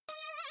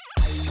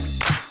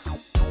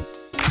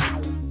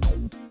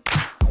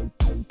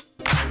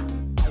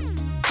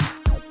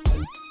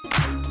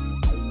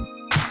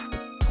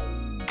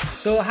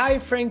So, hi,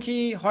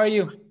 Frankie. How are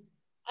you?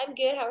 I'm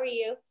good. How are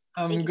you?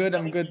 I'm Thank you for good.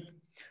 I'm having me. good.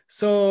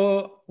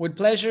 So, with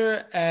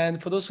pleasure. And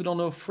for those who don't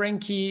know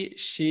Frankie,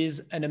 she's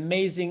an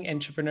amazing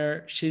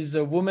entrepreneur. She's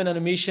a woman on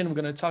a mission.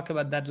 We're going to talk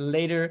about that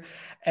later.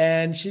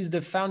 And she's the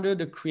founder,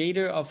 the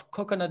creator of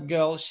Coconut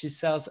Girl. She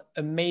sells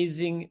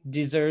amazing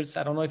desserts.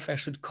 I don't know if I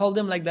should call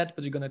them like that,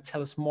 but you're going to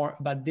tell us more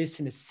about this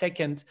in a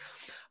second.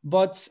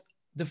 But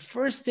the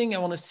first thing I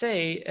want to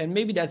say, and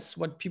maybe that's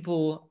what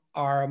people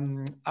are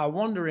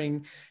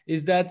wondering,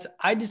 is that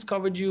I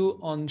discovered you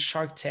on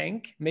Shark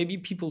Tank. Maybe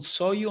people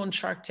saw you on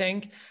Shark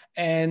Tank,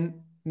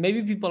 and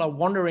maybe people are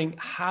wondering,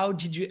 how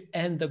did you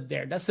end up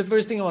there? That's the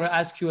first thing I want to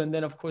ask you. And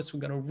then, of course, we're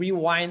going to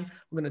rewind.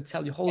 We're going to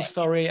tell you whole Okay.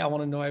 story. I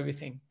want to know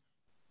everything.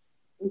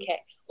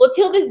 Okay. Well,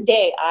 till this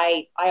day,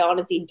 I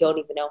honestly don't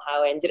even know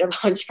how I ended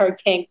up on Shark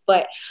Tank,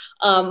 but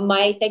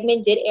my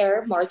segment did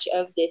air March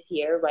of this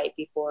year, right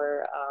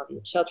before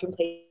shelter in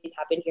place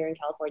happened here in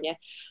California.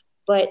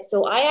 But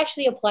so I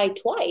actually applied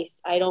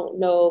twice. I don't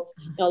know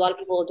if a lot of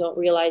people don't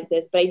realize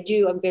this, but I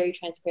do. I'm very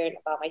transparent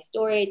about my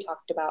story. I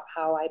talked about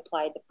how I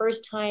applied the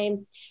first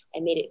time.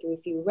 I made it through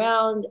a few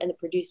rounds, and the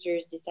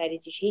producers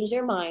decided to change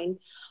their mind.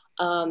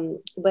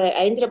 But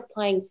I ended up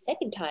applying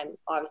second time.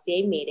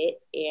 Obviously, I made it,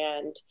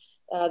 and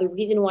the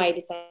reason why I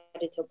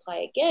decided to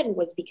apply again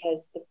was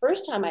because the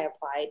first time I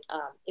applied,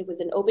 it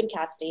was an open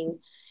casting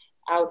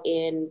out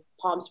in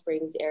Palm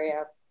Springs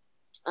area.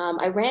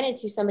 I ran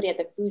into somebody at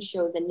the food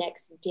show the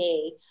next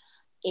day,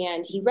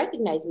 and he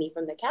recognized me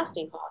from the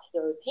casting call. He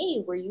goes,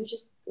 "Hey, were you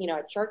just,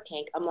 at Shark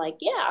Tank?" I'm like,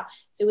 "Yeah."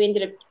 So we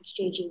ended up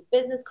exchanging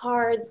business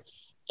cards.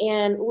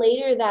 And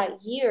later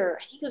that year,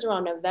 I think it was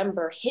around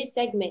November, his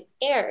segment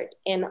aired.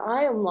 And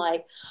I am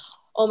like,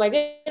 oh my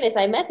goodness,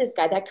 I met this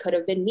guy. That could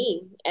have been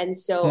me. And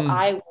so Hmm.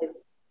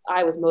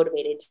 I was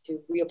motivated to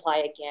reapply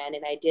again,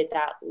 and I did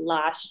that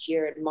last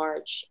year in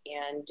March,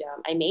 and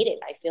I made it.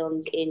 I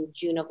filmed in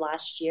June of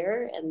last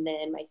year, and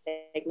then my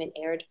segment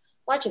aired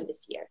March of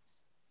this year.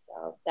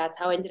 So that's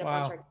how I ended up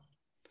on Wow. Shark.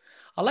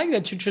 I like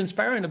that you're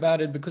transparent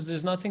about it because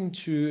there's nothing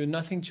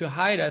to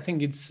hide. I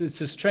think it's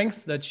a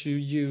strength that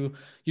you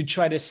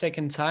tried a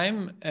second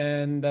time,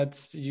 and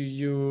that's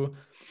you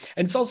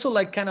and it's also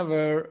like kind of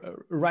a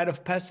rite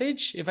of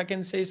passage, if I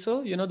can say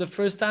so. The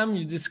first time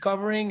you're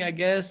discovering, I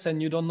guess,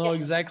 and you don't know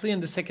Yeah. exactly,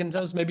 and the second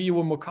times maybe you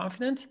were more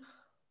confident.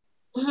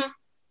 Mhm.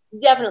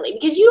 Definitely,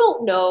 because you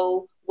don't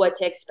know what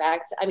to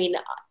expect. I mean,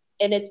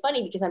 and it's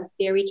funny because I'm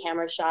very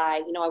camera shy.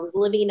 I was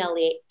living in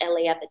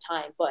LA at the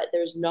time, but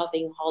there's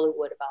nothing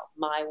Hollywood about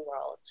my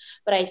world.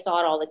 But I saw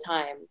it all the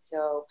time,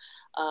 so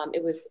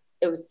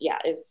yeah,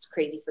 it was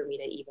crazy for me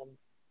to even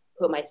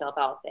put myself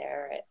out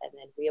there and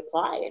then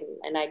reapply,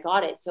 and I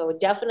got it. So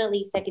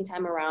definitely second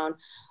time around,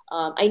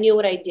 I knew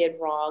what I did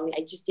wrong.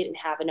 I just didn't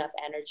have enough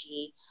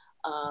energy,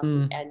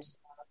 Mm. and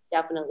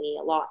definitely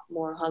a lot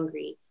more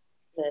hungry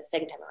the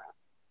second time around.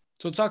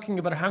 So talking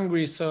about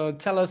hungry, so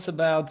tell us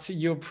about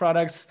your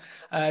products.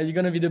 You're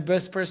gonna be the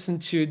best person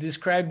to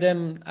describe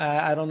them.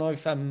 I don't know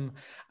if I'm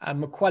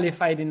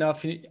qualified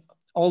enough,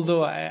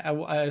 although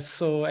I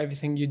saw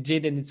everything you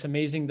did and it's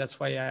amazing. That's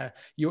why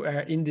you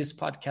are in this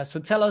podcast. So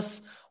tell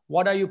us,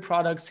 what are your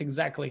products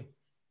exactly?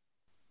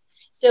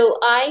 So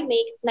I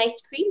make nice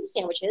cream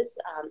sandwiches.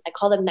 I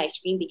call them nice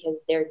cream because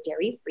they're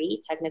dairy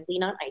free, technically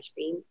not ice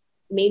cream,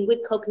 made with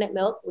coconut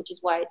milk, which is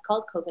why it's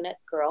called Coconut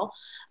Girl.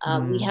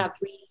 We Mm. have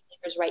three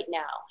flavors right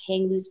now: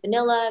 Hang Loose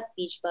Vanilla,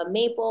 Beach Bum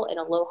Maple, and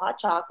Aloha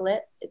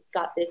Chocolate. It's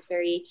got this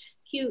very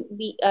cute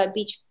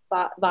beach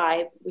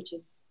vibe, which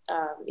is,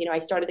 I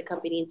started the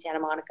company in Santa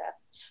Monica.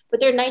 But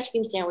they're nice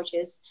cream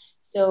sandwiches.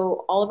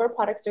 So all of our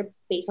products are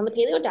based on the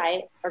paleo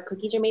diet. Our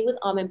cookies are made with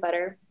almond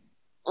butter,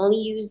 only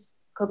use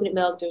coconut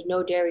milk. There's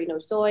no dairy, no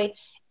soy.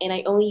 And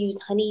I only use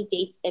honey,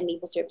 dates, and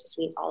maple syrup to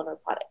sweeten all of our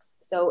products.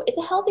 So it's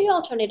a healthy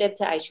alternative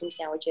to ice cream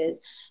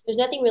sandwiches. There's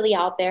nothing really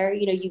out there.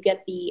 You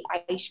get the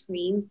ice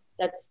cream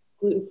that's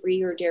gluten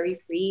free or dairy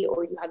free,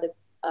 or you have the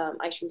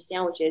ice cream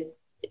sandwiches.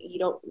 You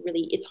don't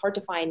really, it's hard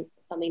to find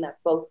something that's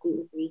both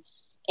gluten free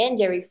and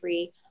dairy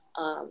free.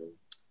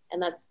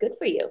 And that's good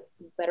for you,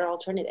 better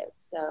alternative.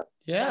 So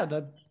Yeah, that's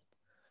that.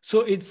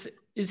 So is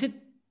it?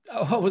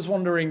 I was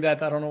wondering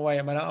that. I don't know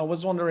why, but I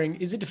was wondering,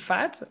 is it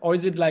fat or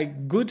is it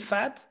like good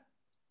fat?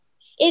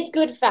 it's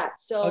good fat.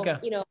 So, Okay.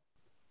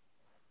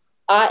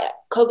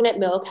 coconut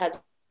milk has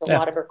a Yeah.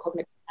 lot of, or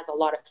coconut has a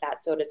lot of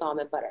fat, so does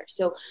almond butter.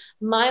 So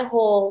my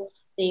whole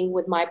thing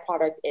with my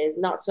product is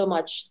not so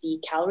much the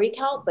calorie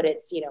count, but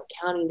it's,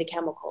 counting the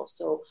chemicals.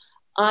 So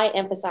I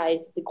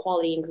emphasize the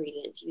quality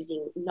ingredients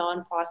using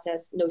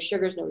non-processed, no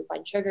sugars, no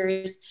refined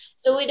sugars.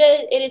 So it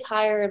is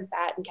higher in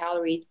fat and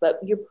calories, but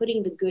you're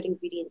putting the good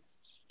ingredients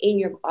in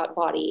your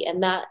body,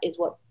 and that is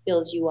what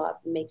fills you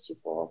up and makes you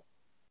full.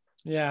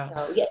 Yeah.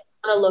 So yeah,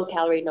 not a low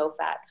calorie, no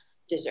fat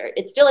dessert.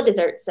 It's still a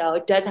dessert, so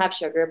it does have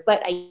sugar,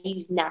 but I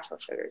use natural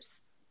sugars.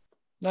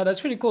 No,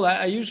 that's really cool.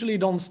 I usually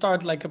don't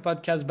start like a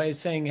podcast by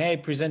saying, "Hey,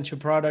 present your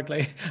product,"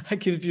 like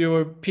if you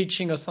were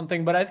pitching or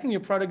something. But I think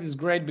your product is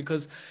great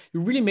because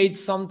you really made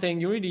something.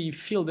 You really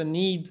feel the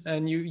need,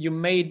 and you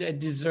made a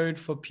dessert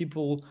for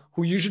people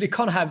who usually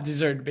can't have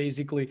dessert,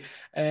 basically.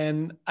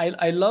 And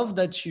I love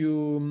that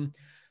you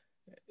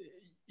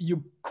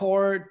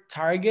core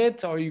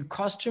target or your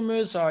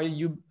customers, or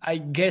you, I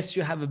guess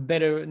you have a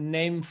better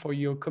name for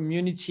your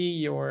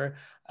community, or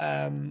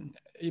um,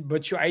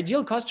 but your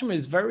ideal customer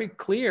is very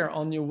clear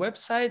on your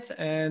website,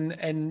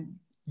 and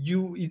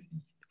you,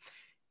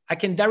 I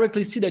can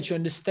directly see that you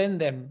understand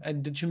them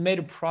and that you made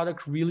a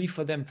product really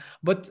for them.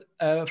 But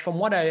from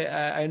what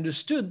I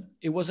understood,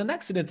 it was an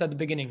accident at the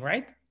beginning,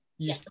 right?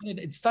 You Yes, started,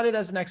 it started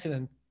as an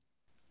accident.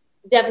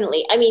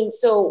 definitely. I mean,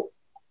 so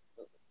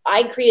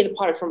I created a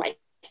product for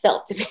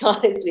myself, to be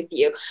honest with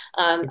you.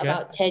 Okay.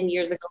 About 10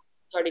 years ago,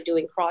 I started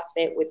doing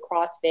CrossFit. With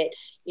CrossFit,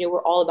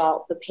 we're all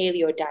about the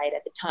paleo diet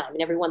at the time,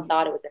 and everyone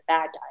thought it was a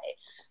fad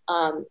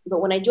diet.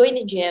 But when I joined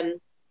the gym,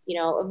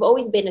 I've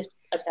always been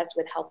obsessed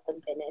with health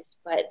and fitness,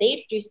 but they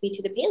introduced me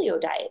to the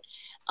paleo diet.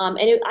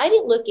 I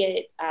didn't look at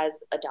it as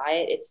a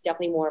diet. It's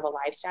definitely more of a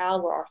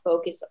lifestyle where our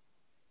focus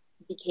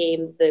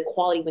became the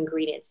quality of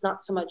ingredients,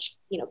 not so much,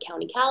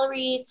 counting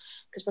calories.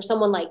 Because for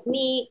someone like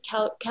me,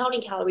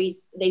 counting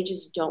calories, they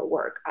just don't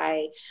work.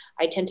 I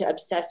tend to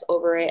obsess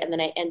over it, and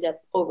then I end up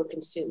over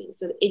consuming.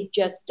 So it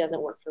just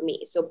doesn't work for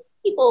me. So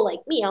people like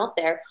me out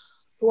there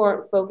who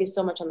aren't focused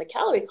so much on the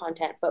calorie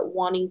content, but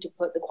wanting to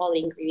put the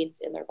quality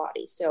ingredients in their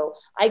body. So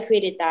I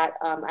created that.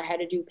 I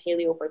had to do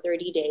paleo for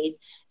 30 days,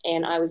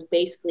 and I was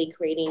basically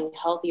creating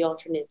healthy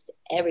alternatives to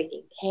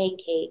everything: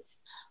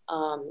 pancakes,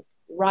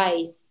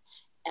 rice,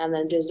 and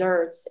then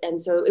desserts.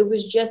 And so it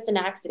was just an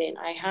accident.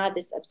 I had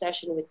this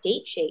obsession with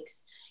date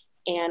shakes,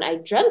 and I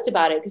dreamt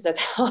about it because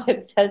that's how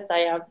obsessed I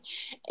am.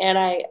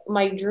 And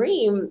my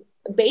dream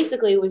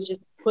basically was just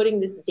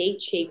putting this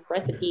date shake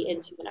recipe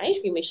into an ice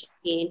cream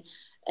machine.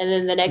 And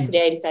then the next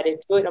day I decided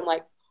to do it. I'm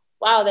like,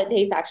 wow, that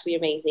tastes actually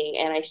amazing.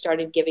 And I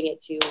started giving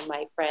it to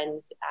my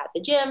friends at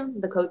the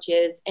gym, the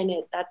coaches, and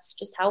that's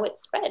just how it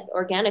spread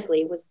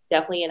organically. It was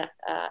definitely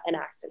an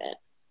accident.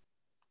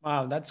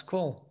 Wow, that's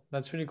cool.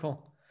 That's really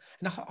cool.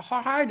 And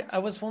how hard, I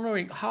was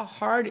wondering, how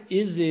hard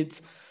is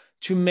it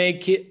to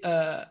make it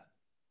a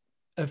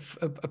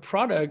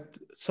product,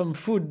 some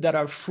food that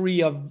are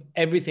free of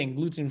everything,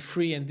 gluten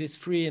free and this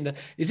free and that?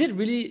 Is it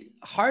really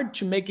hard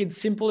to make it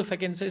simple, if I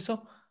can say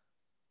so?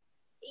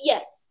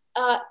 Yes,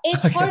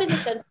 it's hard Okay. in the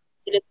sense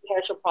that it's a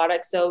perishable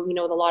product. So, with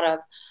a lot of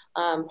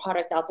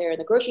products out there in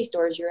the grocery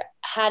stores, you're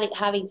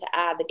having to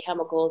add the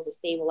chemicals, the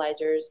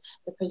stabilizers,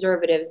 the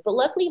preservatives. But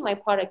luckily, my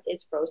product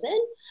is frozen.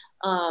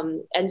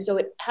 And so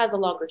it has a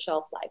longer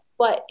shelf life,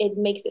 but it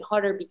makes it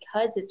harder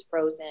because it's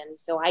frozen.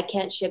 So I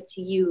can't ship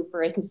to you,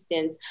 for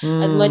instance,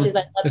 as much as I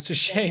love It's a to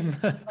ship. shame.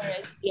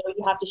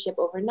 You have to ship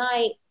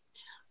overnight.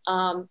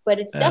 But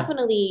it's Yeah.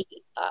 definitely,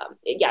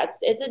 yeah,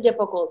 it's a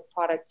difficult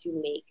product to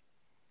make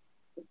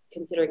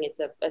considering it's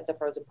a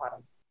frozen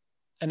product.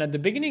 And at the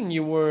beginning,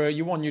 you were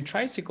on your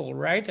tricycle,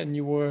 right? And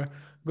you were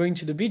going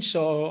to the beach.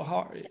 So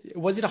how,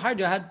 was it hard?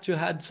 You had to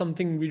had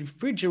something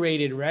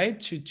refrigerated, right,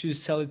 to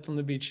sell it on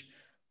the beach.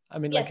 I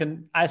mean, like Yes.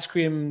 an ice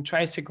cream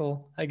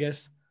tricycle, I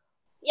guess.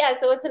 Yeah,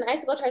 so it's an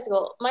icicle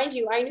tricycle. Mind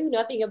you, I knew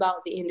nothing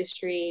about the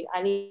industry.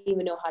 I didn't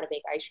even know how to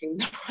make ice cream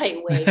the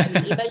right way. I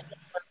mean, eventually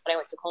when I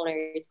went to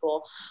culinary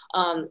school.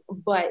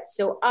 But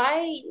so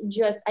I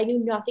knew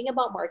nothing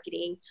about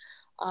marketing.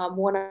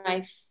 When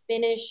I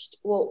finished,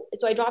 well,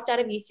 so I dropped out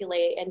of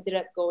UCLA, ended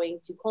up going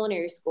to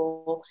culinary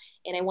school,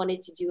 and I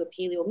wanted to do a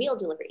paleo meal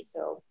delivery.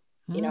 So,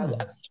 I was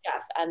Hmm. a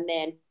chef. And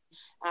then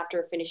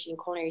after finishing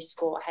culinary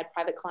school, I had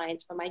private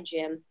clients from my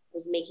gym,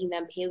 was making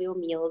them paleo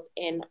meals,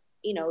 and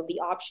the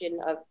option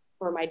of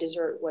for my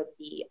dessert was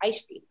the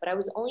ice cream, but I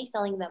was only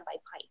selling them by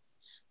pints.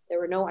 There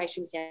were no ice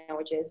cream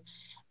sandwiches.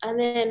 And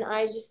then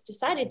I just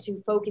decided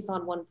to focus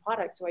on one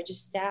product. So I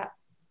just sat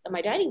at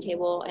my dining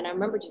table, and I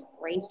remember just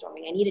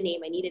brainstorming. I need a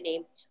name. I need a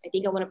name. I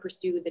think I want to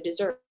pursue the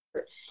dessert.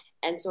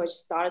 And so I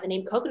just thought of the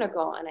name Coconut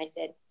Girl, and I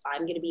said,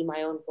 I'm going to be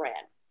my own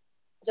brand.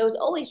 So I was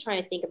always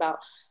trying to think about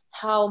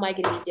how am I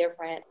going to be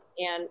different.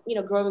 And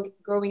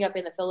growing up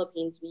in the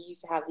Philippines, we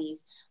used to have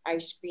these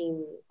ice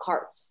cream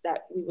carts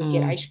that we would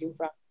get ice Mm. cream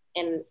from,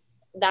 and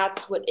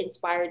that's what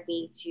inspired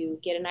me to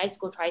get an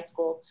icicle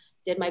tricycle.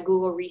 Did my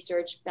Google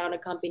research, found a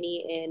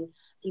company in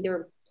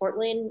either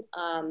Portland,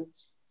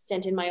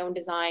 sent in my own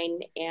design,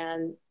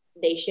 and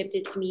they shipped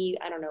it to me.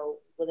 I don't know,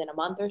 within a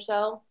month or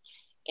so.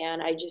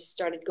 And I just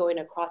started going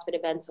to CrossFit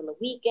events on the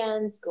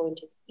weekends, going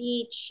to the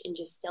beach, and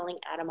just selling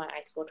out of my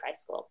icicle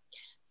tricycle.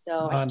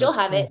 So I Ah, still that's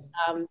have it.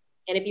 cool.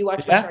 And if you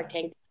watch my Shark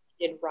Yeah, Tank,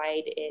 I did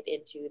ride it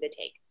into the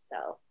tank.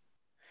 So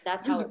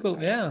that's this how is it cool.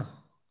 started. Yeah,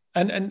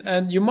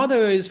 and your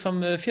mother is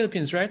from the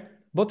Philippines, right?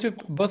 Both Yes.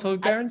 of your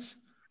parents.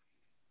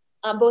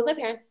 Both my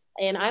parents,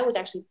 and I was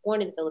actually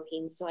born in the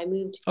Philippines. So I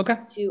moved Okay.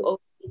 to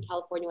Oakland,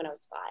 California when I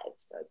was 5.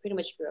 So I pretty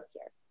much grew up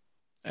here.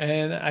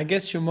 And I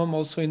guess your mom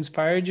also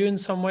inspired you in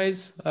some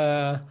ways.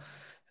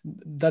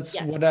 That's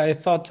Yes. what I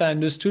thought I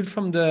understood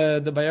from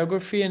the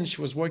biography, and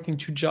she was working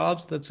two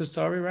jobs. That's the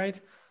story, right?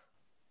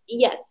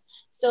 Yes.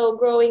 So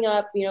growing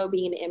up,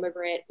 being an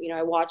immigrant,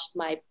 I watched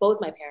my both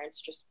my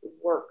parents just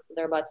work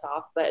their butts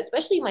off, but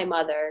especially my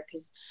mother,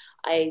 because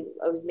I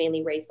was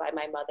mainly raised by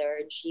my mother,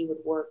 and she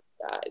would work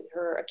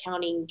her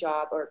accounting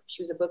job, or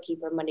she was a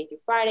bookkeeper Monday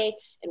through Friday,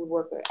 and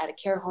work at a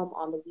care home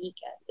on the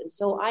weekends. And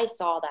so I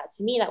saw that.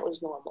 To me, that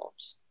was normal,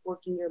 just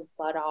working your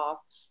butt off,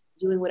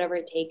 doing whatever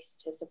it takes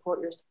to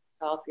support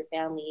yourself, your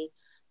family.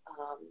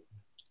 Um,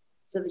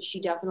 so that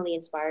she definitely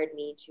inspired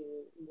me to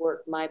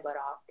work my butt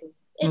off, because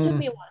it took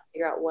me a Mm. while to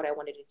figure out what I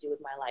wanted to do with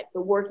my life,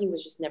 but working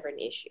was just never an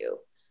issue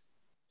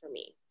for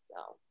me.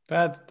 So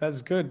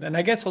That's good. And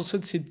I guess also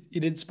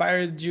it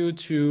inspired you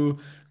to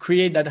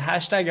create that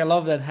hashtag. I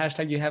love that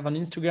hashtag you have on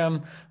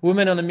Instagram,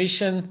 Women on a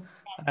Mission.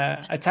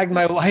 I tagged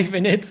my wife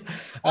in it.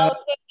 Uh,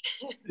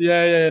 okay.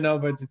 yeah, yeah, no,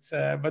 but it's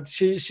but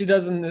she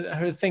doesn't.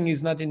 Her thing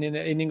is not in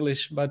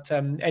English. But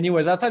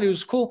anyways, I thought it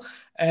was cool.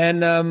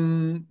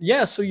 And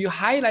yeah, so you're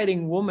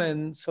highlighting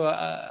women. So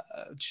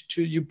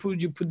you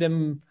put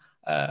them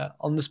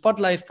on the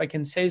spotlight, if I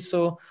can say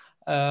so.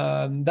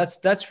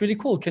 That's really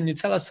cool. Can you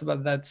tell us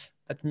about that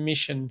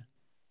mission?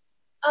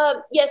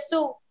 Yes.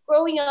 So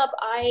growing up,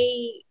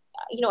 I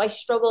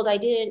struggled. I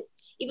didn't,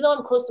 even though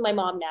I'm close to my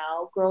mom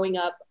now, growing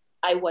up,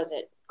 I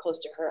wasn't close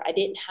to her. I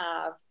didn't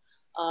have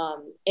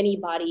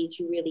anybody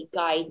to really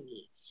guide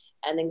me.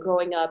 And then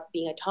growing up,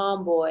 being a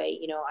tomboy,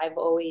 I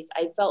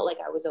felt like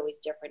I was always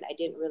different. I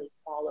didn't really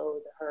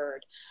follow the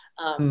herd.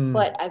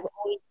 But Hmm. I've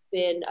always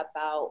been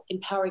about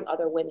empowering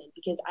other women,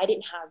 because I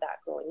didn't have that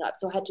growing up.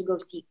 So I had to go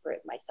seek for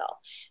it myself.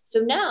 So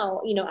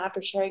now,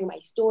 after sharing my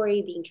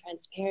story, being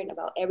transparent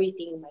about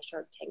everything in my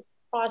Shark Tank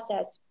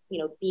process,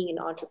 being an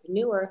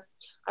entrepreneur,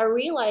 I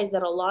realized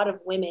that a lot of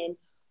women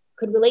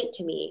could relate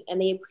to me, and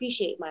they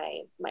appreciate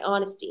my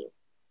honesty.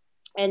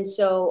 And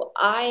so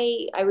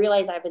I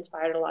realize I've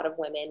inspired a lot of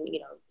women,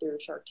 through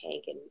Shark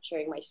Tank and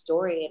sharing my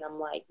story. And I'm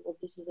like, well,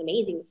 this is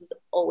amazing. This is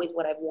always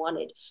what I've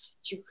wanted,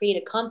 to create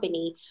a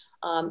company,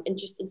 and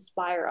just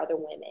inspire other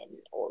women,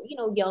 or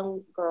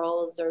young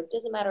girls, or it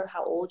doesn't matter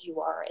how old you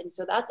are. And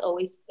so that's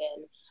always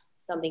been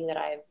something that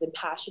I've been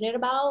passionate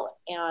about.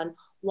 And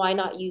why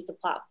not use the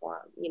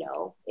platform?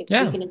 If we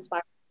Yeah. can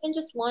inspire even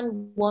just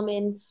one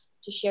woman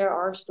to share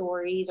our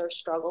stories, our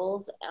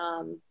struggles,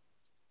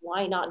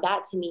 why not?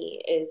 That to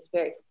me is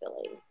very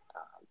fulfilling,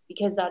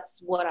 because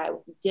that's what I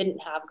didn't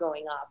have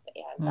growing up,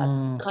 and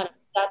Mm.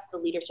 that's the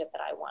leadership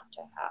that I want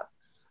to have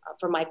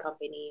for my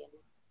company and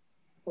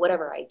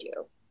whatever I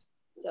do.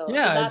 So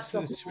Yeah, that's it's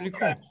the it's whole really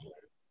cool.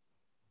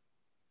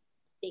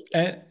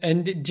 thinking.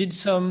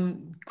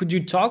 And could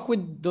you talk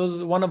with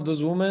those one of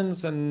those women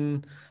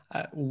and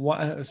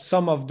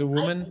some of the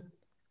women?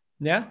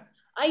 Yeah.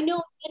 I know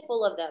a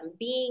handful of them.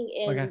 Being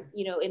Okay.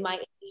 in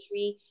my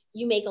industry,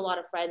 you make a lot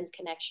of friends,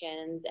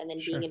 connections, and then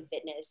being Sure. in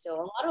fitness. So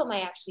a lot of them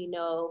I actually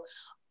know.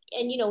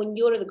 And when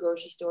you go to the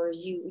grocery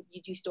stores, you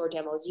do store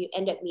demos, you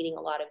end up meeting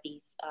a lot of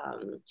these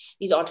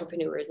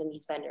entrepreneurs and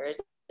these vendors.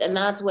 And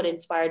that's what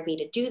inspired me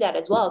to do that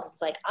as well, because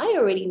it's like I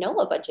already know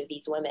a bunch of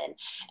these women,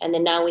 and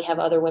then now we have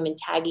other women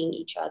tagging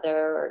each other,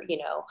 or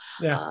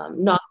Yeah.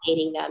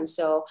 nominating them.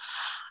 So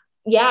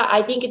yeah,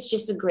 I think it's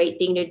just a great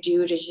thing to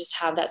do, to just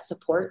have that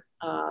support,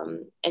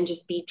 and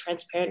just be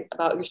transparent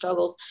about your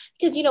struggles.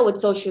 Because, with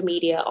social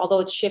media, although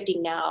it's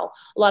shifting now,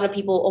 a lot of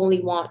people only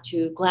want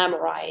to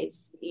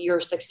glamorize your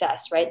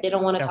success, right? They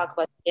don't want to Yeah. talk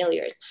about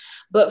failures.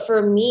 But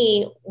for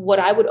me, what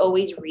I would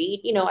always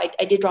read,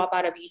 I did drop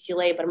out of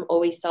UCLA, but I'm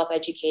always self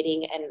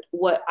educating. And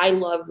what I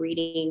love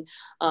reading,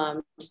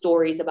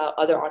 stories about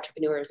other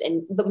entrepreneurs,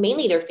 but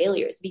mainly their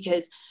failures,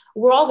 because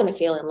we're all going to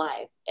fail in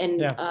life. And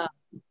Yeah.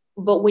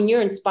 but when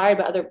you're inspired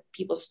by other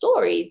people's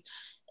stories,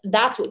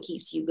 that's what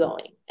keeps you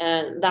going.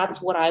 And that's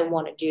what I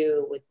want to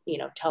do with,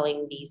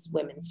 telling these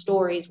women's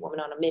stories, women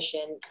on a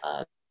mission.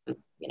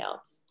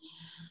 It's,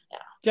 yeah.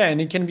 Yeah,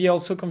 and it can be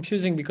also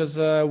confusing because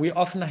we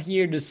often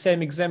hear the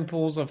same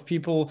examples of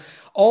people,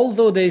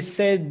 although they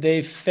said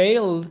they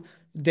failed,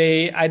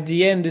 they at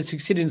the end they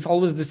succeeded. It's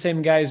always the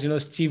same guys,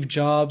 Steve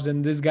Jobs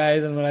and these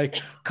guys, and we're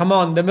like, come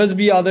on, there must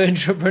be other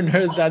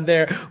entrepreneurs out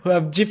there who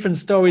have different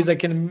stories I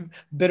can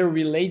better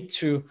relate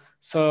to.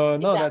 So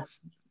no,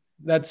 Exactly.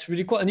 that's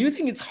really cool. And do you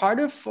think it's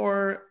harder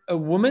for a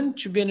woman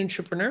to be an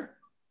entrepreneur?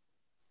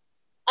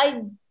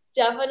 I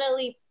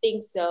definitely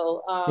think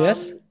so.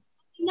 Yes.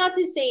 Not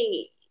to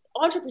say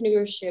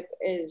entrepreneurship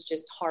is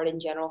just hard in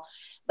general,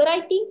 but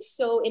I think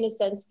so in a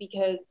sense,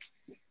 because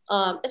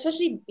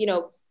especially,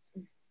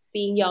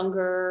 being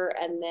younger,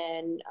 and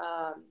then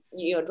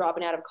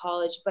dropping out of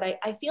college. But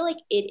I feel like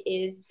it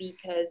is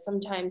because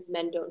sometimes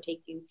men don't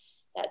take you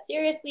that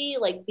seriously.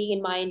 Like being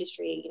in my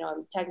industry,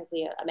 I'm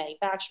technically a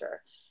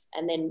manufacturer,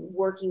 and then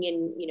working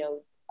in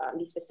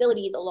these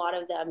facilities, a lot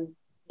of them,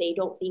 they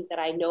don't think that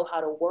I know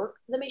how to work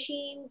the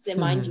machines. And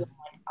mind you, Hmm.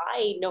 like,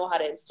 I know how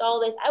to install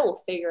this, I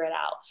will figure it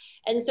out.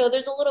 And so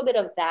there's a little bit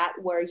of that,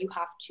 where you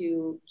have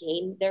to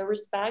gain their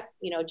respect.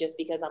 Just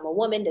because I'm a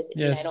woman doesn't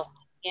mean I don't Yes.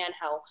 understand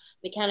how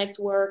mechanics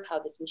work, how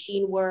this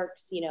machine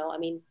works. I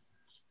mean,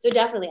 So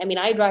definitely, I mean,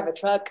 I drive a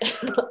truck.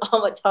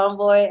 I'm a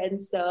tomboy,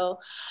 and so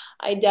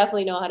I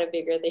definitely know how to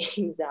figure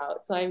things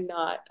out. So I'm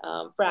not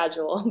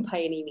fragile by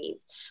any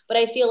means. But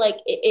I feel like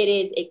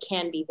it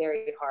can be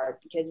very hard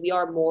because we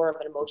are more of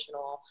an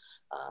emotional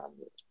um,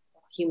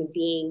 human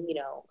being.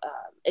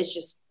 It's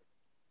just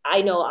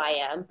I know I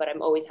am, but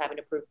I'm always having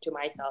to prove to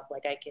myself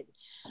like I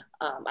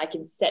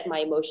can set my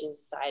emotions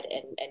aside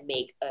and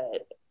make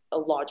a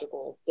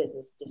logical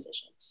business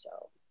decision. So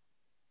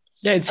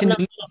Yeah, it's I'm in not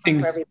the saying little it's for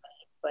things.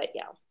 everybody, but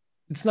yeah.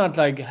 It's not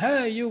like,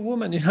 hey, you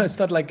woman, it's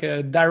not like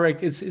a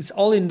direct, it's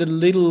all in the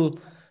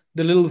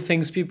little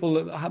things people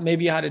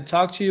maybe how to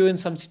talk to you in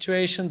some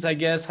situations, I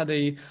guess, how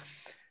they,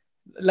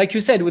 like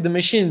you said with the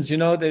machines,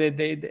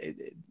 they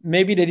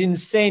maybe they didn't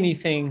say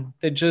anything,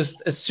 they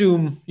just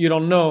assume you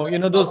don't know,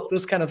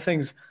 those kind of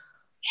things.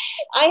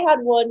 I had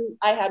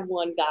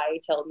one guy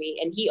tell me,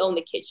 and he owned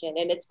the kitchen,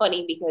 and it's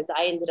funny because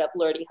I ended up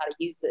learning how to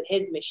use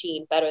his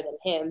machine better than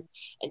him,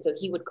 and so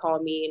he would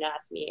call me and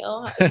ask me,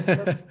 "Oh,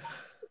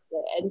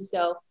 and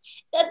so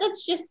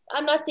that's just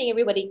I'm not saying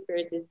everybody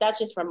experiences. That's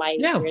just from my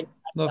Yeah, experience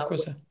no, I of dealt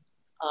course. with.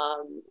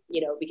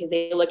 Because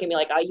they look at me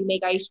like, "Oh, you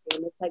make ice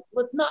cream." It's like,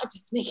 well, it's not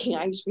just making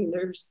ice cream.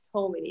 There's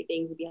so many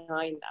things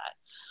behind that.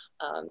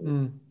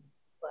 Mm.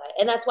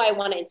 And that's why I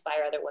want to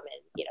inspire other women,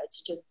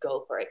 to just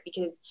go for it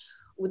because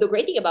the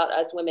great thing about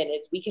us women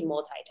is we can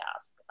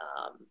multitask,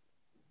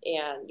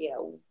 and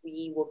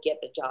we will get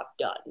the job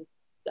done.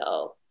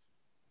 So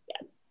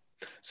yeah.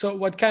 So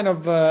what kind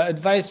of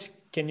advice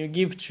can you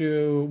give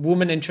to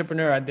women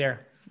entrepreneur out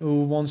there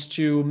who wants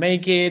to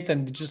make it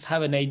and they just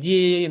have an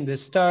idea and they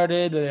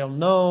started, they don't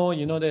know,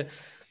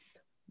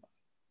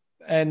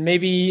 and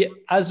maybe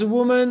as a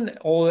woman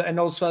or and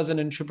also as an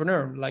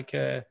entrepreneur, like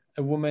a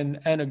woman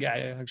and a guy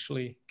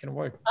actually can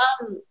work.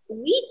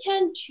 We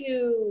tend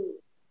to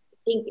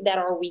think that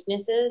our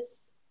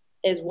weaknesses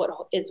is what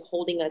is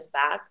holding us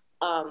back.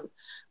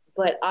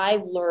 But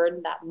I've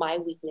learned that my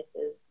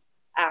weaknesses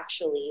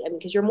actually, I mean,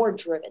 because you're more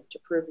driven to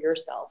prove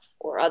yourself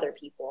or other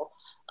people.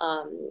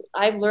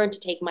 I've learned to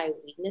take my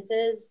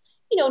weaknesses,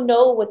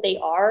 know what they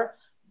are,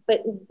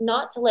 but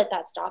not to let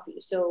that stop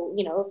you. So,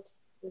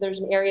 if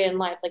there's an area in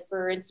life, like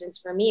for instance,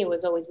 for me, it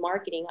was always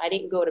marketing. I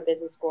didn't go to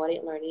business school. I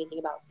didn't learn anything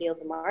about sales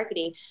and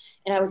marketing.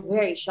 And I was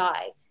very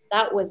shy.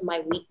 That was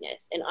my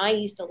weakness. And I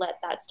used to let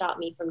that stop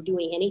me from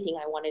doing anything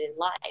I wanted in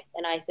life.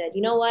 And I said,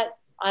 you know what?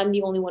 I'm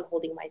the only one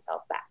holding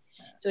myself back.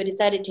 So I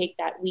decided to take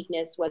that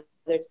weakness, whether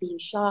it's being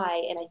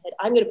shy, and I said,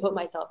 I'm going to put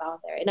myself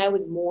out there. And I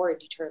was more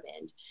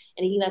determined.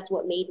 And I think that's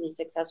what made me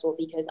successful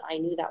because I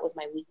knew that was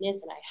my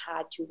weakness and I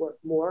had to work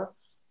more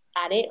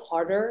at it,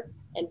 harder,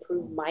 and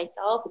prove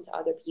myself and to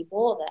other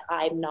people that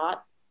I'm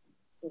not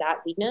that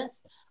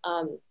weakness.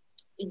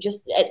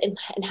 Just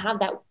and have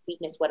that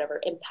weakness,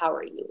 whatever,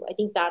 empower you. I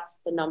think that's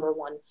the number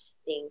one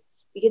thing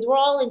because we're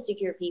all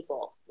insecure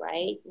people,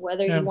 right?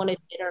 Whether you Yeah. want to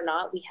admit it or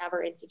not, we have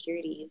our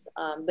insecurities.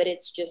 But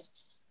it's just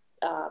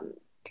um,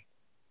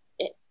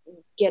 it,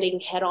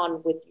 getting head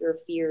on with your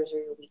fears or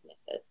your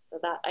weaknesses. So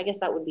that I guess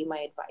that would be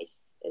my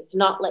advice: is to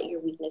not let your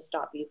weakness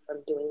stop you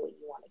from doing what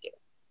you want to do.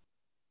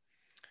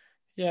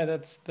 Yeah,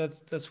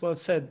 that's well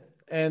said.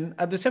 And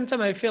at the same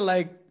time, I feel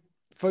like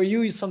for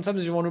you,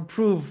 sometimes you want to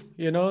prove,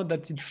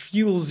 that it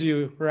fuels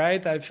you,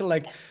 right? I feel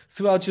like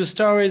throughout your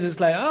stories, it's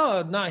like,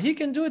 oh, no, he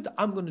can do it.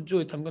 I'm gonna do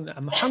it.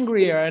 I'm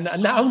hungrier, and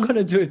now I'm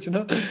gonna do it.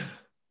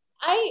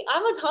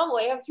 I'm a tomboy.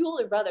 I have two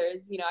older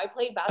brothers. I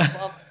played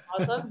basketball,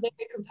 so I'm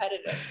very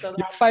competitive. So You're a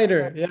that's where fighter,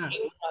 it yeah.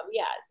 came from.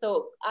 Yeah.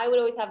 So I would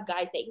always have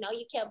guys say, "No,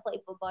 you can't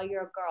play football.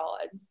 You're a girl,"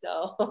 and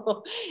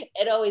so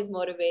it always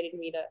motivated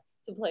me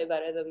to play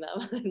better than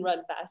them and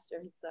run faster.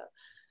 So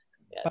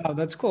yeah. Wow,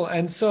 that's cool.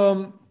 And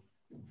so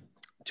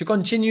to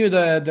continue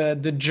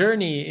the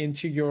journey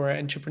into your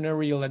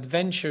entrepreneurial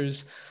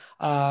adventures,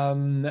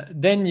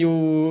 then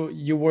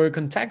you were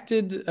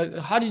contacted.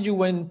 How did you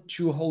went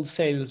to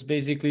wholesales,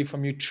 basically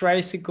from your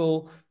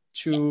tricycle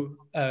to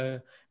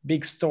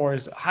big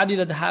stores? How did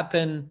that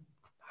happen?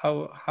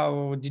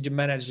 How did you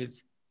manage it?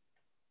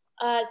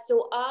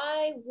 So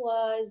I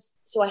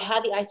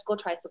had the icicle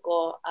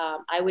tricycle.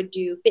 I would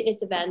do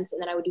fitness events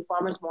and then I would do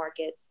farmers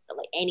markets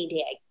like any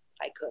day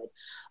I could.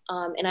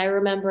 And I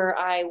remember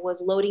I was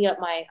loading up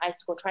my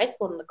icicle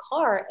tricycle in the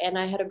car and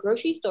I had a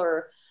grocery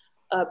store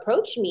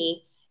approach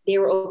me. They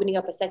were opening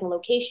up a second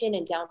location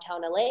in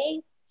downtown LA.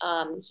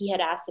 He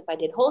had asked if I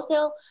did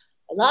wholesale.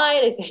 I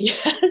lied. I said,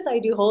 yes, I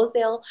do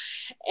wholesale.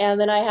 And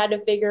then I had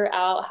to figure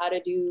out how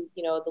to do,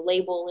 the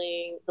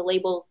labeling, the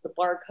labels, the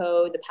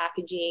barcode, the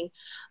packaging.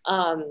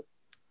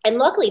 And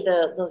luckily,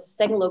 the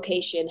second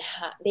location,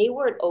 they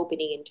weren't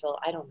opening until,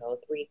 I don't know,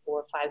 3,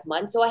 4, 5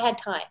 months. So I had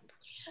time.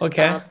 I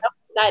Okay. was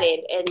excited.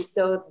 And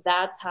so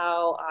that's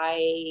how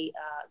I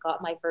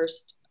got my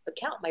first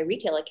account, my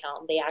retail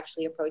account. They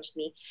actually approached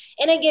me.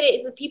 And I get it.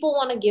 It's people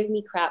want to give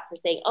me crap for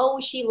saying, oh,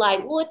 she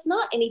lied. Well, it's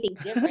not anything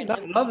different. No,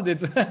 I'm I loved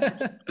it.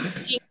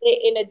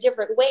 in a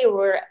different way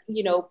where,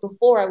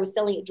 before I was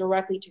selling it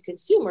directly to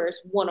consumers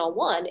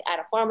one-on-one at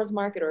a farmer's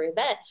market or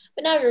event,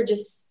 but now you're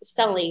just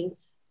selling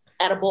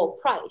at a bulk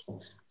price.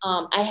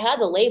 I had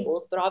the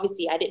labels, but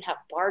obviously I didn't have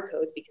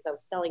barcodes because I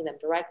was selling them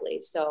directly.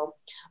 So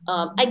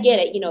I get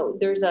it. You know,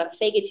 there's a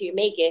fake it till you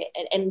make it.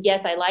 And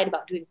yes, I lied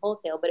about doing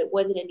wholesale, but it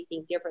wasn't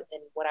anything different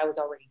than what I was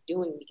already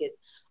doing because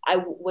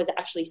was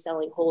actually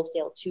selling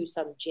wholesale to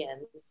some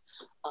gyms.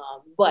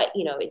 But,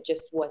 you know, it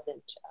just wasn't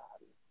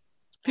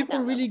at People that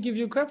level. really give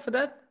you crap for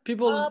that?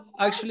 People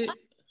actually,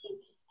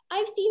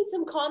 I've seen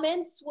some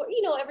comments where,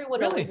 you know,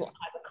 everyone always really? will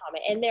have a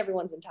comment and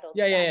everyone's entitled to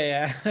Yeah, that.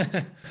 yeah, yeah,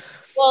 yeah.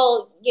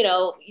 Well, you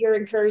know, you're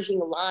encouraging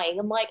lying.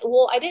 I'm like,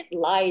 well, I didn't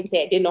lie and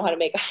say I didn't know how to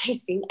make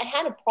ice cream. I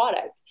had a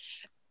product.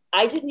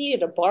 I just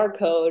needed a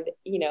barcode,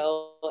 you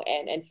know,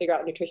 and figure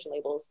out nutrition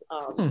labels.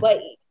 Hmm. But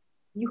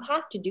you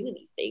have to do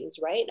these things,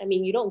 right? I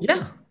mean, you don't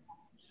Yeah.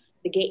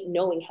 the gate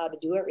knowing how to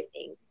do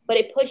everything, but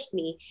it pushed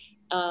me.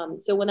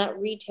 So when that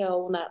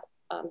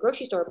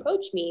grocery store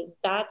approached me,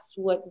 that's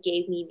what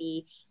gave me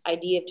the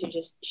idea to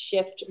just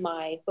shift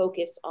my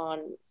focus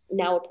on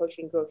now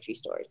approaching grocery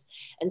stores.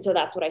 And so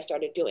that's what I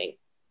started doing.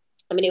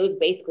 I mean, it was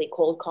basically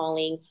cold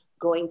calling,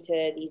 going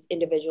to these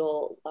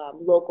individual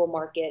local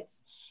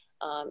markets,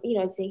 you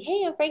know, saying,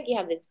 "Hey, I'm Frankie, you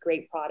have this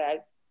great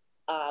product."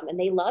 And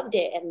they loved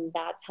it. And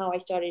that's how I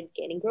started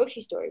getting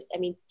grocery stores. I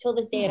mean, till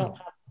this day, I don't Hmm.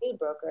 have a food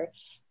broker,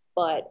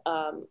 but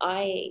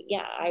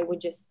I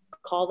would just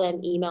call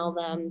them, email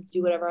them,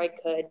 do whatever I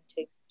could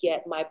to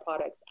get my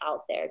products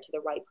out there to the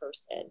right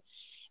person.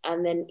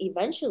 And then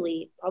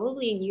eventually,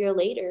 probably a year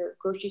later,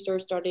 grocery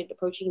stores started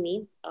approaching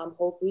me.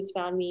 Whole Foods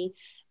found me,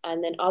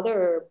 and then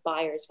other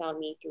buyers found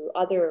me through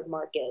other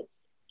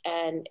markets.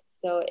 And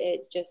so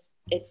it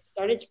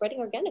started spreading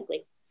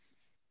organically.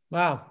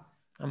 Wow.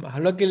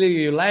 Luckily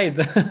you lied.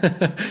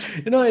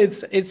 You know,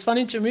 it's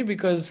funny to me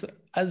because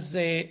as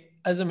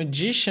a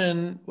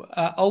magician,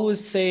 I always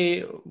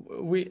say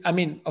I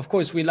mean, of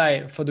course we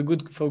lie for the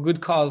good for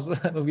good cause.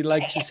 We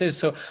like to say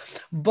so.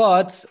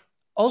 But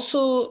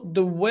also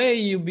the way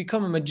you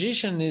become a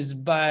magician is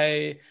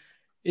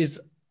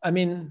I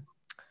mean,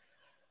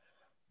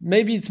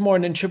 maybe it's more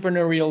an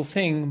entrepreneurial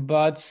thing,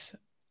 but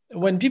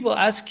when people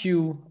ask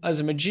you as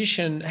a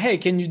magician, hey,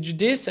 can you do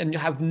this? And you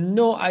have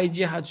no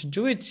idea how to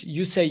do it,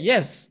 you say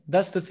yes,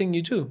 that's the thing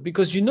you do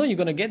because you know you're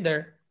gonna get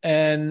there.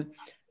 And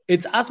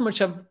it's as much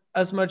of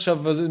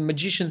a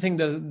magician thing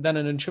than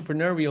an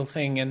entrepreneurial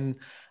thing. And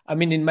I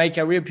mean, in my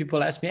career,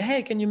 people ask me,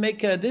 hey, can you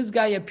make this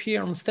guy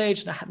appear on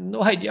stage? And I had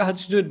no idea how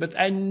to do it, but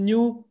I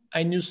knew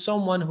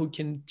someone who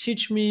can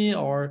teach me,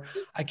 or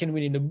I can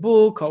read in a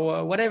book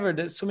or whatever.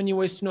 There's so many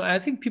ways to know. And I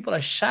think people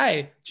are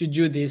shy to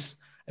do this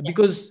Yeah.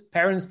 because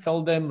parents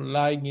tell them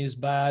lying is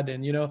bad,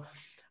 and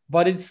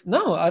but it's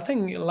no, I think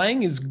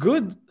lying is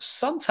good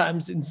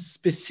sometimes in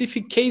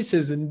specific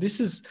cases, and this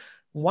is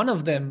one of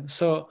them.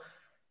 So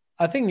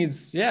I think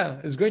it's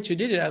great you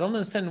did it. I don't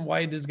understand why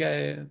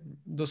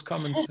those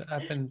comments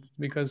happened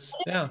because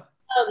yeah.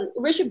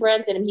 Richard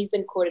Branson, and he's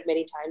been quoted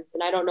many times,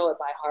 and I don't know it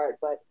by heart,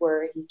 but where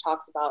he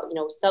talks about, you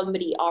know,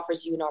 somebody offers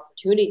you an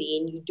opportunity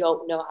and you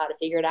don't know how to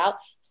figure it out,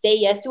 say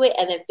yes to it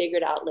and then figure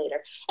it out later.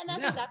 And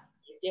that's Yeah. exactly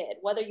what he did,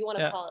 whether you want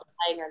to Yeah. call it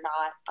lying or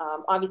not.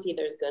 Obviously,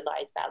 there's good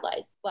lies, bad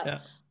lies, but Yeah.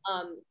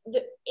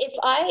 if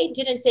I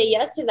didn't say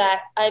yes to that,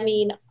 I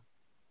mean,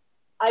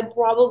 I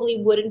probably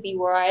wouldn't be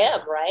where I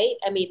am, right?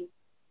 I mean,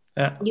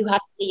 Yeah. you have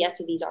to say yes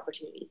to these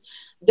opportunities.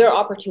 They're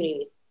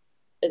opportunities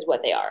is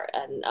what they are.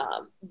 And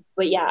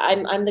but yeah,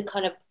 I'm the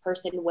kind of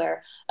person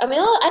where I mean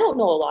I don't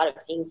know a lot of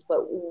things,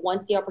 but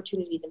once the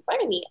opportunity is in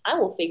front of me, I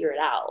will figure it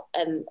out.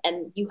 And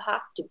you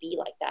have to be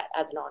like that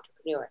as an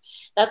entrepreneur.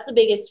 That's the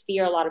biggest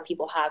fear a lot of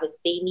people have is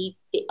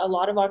a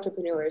lot of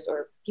entrepreneurs or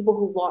people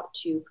who want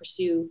to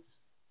pursue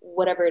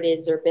whatever it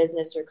is, their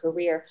business or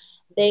career,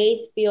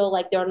 they feel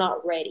like they're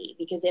not ready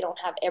because they don't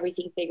have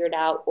everything figured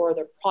out or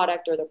their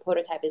product or their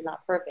prototype is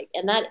not perfect.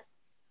 And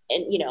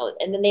you know,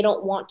 and then they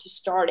don't want to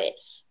start it.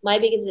 My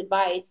biggest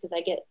advice, because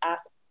I get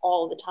asked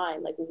all the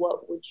time, like,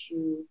 what would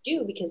you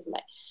do? Because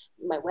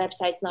my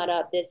website's not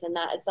up, this and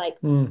that. It's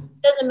like, Mm.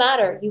 it doesn't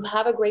matter. You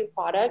have a great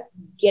product,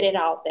 get it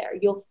out there.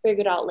 You'll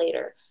figure it out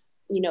later.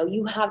 You know,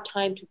 you have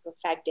time to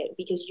perfect it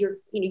because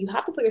you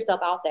have to put yourself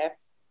out there.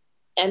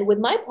 And with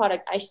my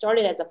product, I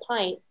started as a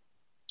pint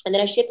and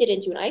then I shifted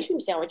into an ice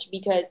cream sandwich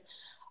because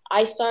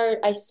I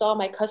saw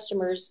my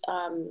customers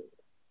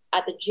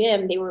at the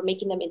gym, they were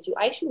making them into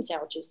ice cream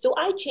sandwiches. So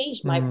I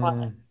changed my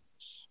product.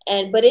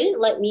 Mm. But it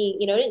didn't let me,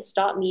 you know, it didn't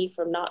stop me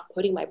from not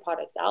putting my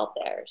products out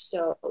there.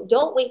 So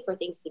don't wait for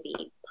things to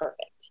be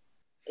perfect,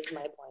 is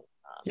my point.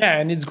 Yeah,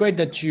 and it's great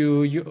that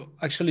you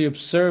actually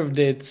observed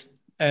it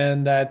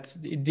and that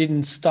it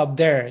didn't stop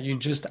there. You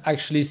just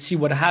actually see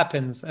what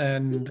happens,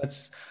 and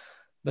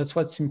that's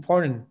what's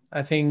important.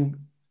 I think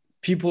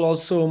people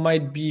also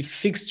might be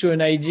fixed to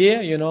an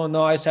idea,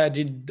 no, I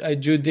said I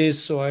do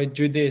this, so I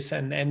do this,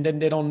 and then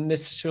they don't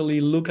necessarily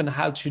look on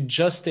how to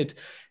adjust it.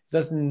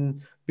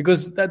 Doesn't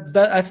because that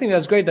I think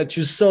that's great that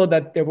you saw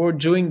that they were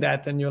doing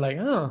that, and you're like,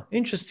 oh,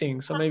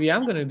 interesting. So maybe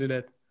I'm gonna do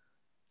that. you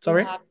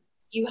Sorry. have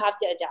you have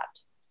to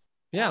adapt.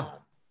 Yeah.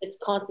 It's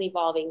constantly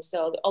evolving.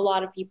 So a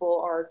lot of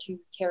people are too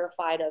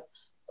terrified of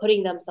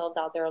putting themselves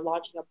out there and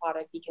launching a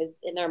product because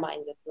in their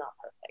minds it's not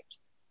perfect.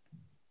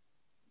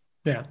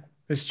 Yeah,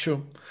 it's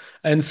true.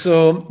 And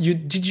so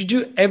did you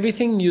do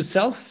everything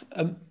yourself?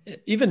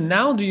 Even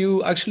now, do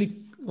you actually,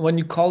 when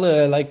you call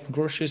like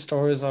grocery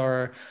stores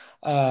or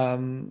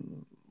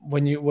um,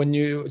 when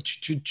you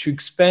to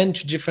expand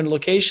to different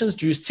locations,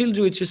 do you still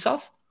do it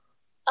yourself?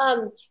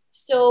 Um,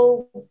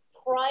 so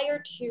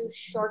prior to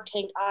Shark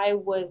Tank, I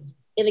was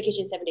in the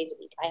kitchen 7 days a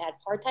week. I had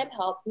part-time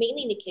help,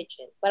 mainly in the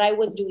kitchen, but I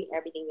was doing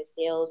everything, the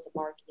sales, the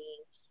marketing,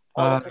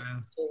 all the customer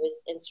Uh, service,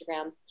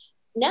 Instagram.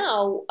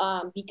 Now,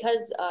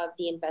 because of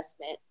the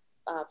investment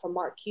from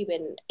Mark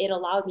Cuban, it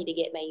allowed me to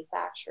get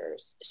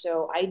manufacturers.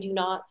 So I do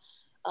not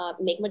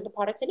make the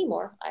products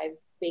anymore. I've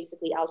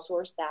basically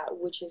outsourced that,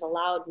 which has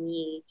allowed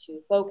me to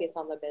focus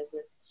on the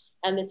business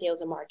and the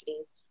sales and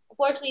marketing.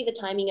 Unfortunately, the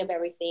timing of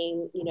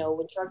everything,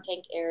 when Shark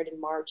Tank aired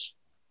in March,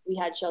 we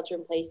had shelter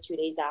in place 2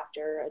 days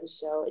after, and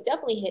so it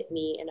definitely hit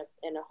me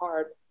in a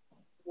hard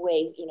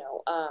way,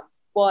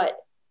 but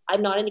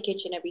I'm not in the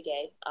kitchen every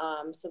day,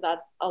 so that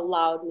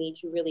allowed me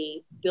to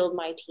really build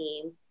my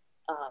team.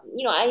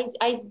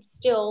 I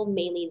still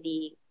mainly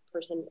the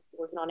person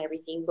working on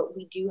everything, but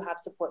we do have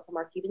support from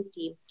our Cuban's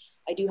team.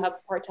 I do have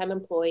a part-time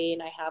employee,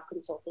 and I have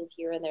consultants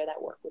here and there that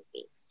work with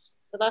me.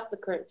 So that's the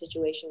current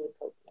situation with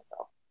Coconut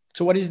Girl.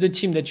 so what is the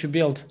team that you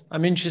built?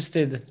 I'm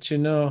interested to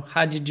know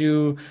how did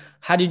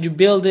you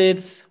build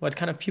it? What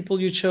kind of people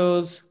you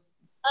chose?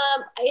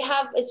 I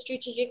have a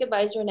strategic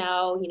advisor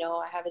now.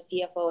 I have a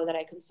CFO that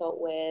I consult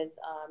with.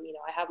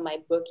 I have my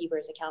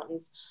bookkeepers,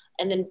 accountants,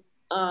 and then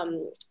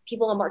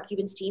people on Mark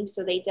Cuban's team. So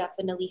they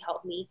definitely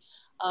help me.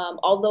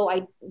 Although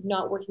I'm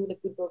not working with a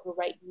food broker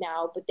right now,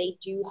 but they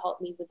do help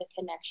me with the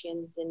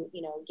connections and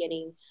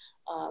getting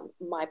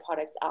my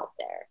products out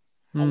there.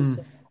 And Hmm.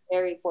 so I'm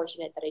very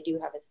fortunate that I do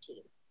have this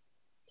team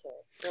to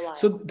rely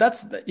So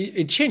on.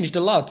 it changed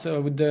a lot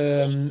with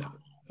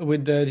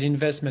the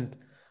investment.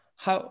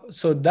 How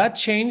so that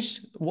changed?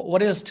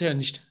 What else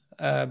changed?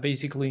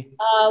 Basically.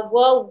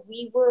 Well,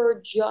 we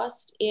were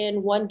just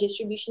in one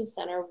distribution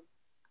center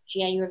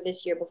January of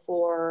this year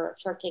before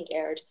Shark Tank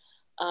aired.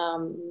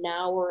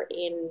 Now we're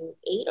in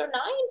eight or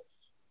nine,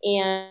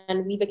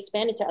 and we've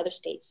expanded to other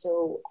states.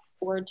 So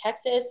we're in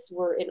Texas,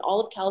 we're in all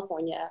of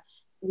California.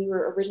 We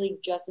were originally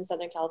just in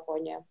Southern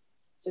California.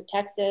 So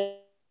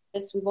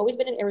Texas, we've always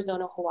been in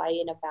Arizona, Hawaii,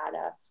 and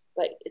Nevada.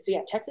 But so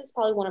yeah, Texas is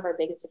probably one of our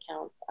biggest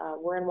accounts.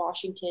 We're in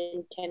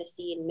Washington,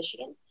 Tennessee, and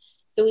Michigan.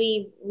 So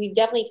we've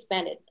definitely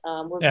expanded.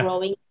 We're Yeah.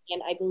 growing,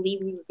 and I believe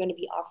we were going to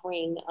be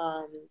offering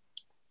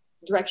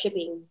direct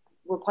shipping.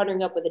 We're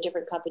partnering up with a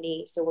different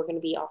company, so we're going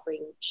to be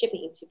offering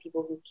shipping to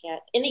people who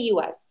can't in the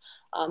U.S.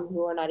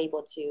 Who are not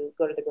able to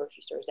go to the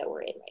grocery stores that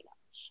we're in right now.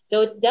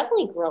 So it's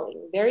definitely growing.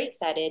 Very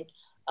excited.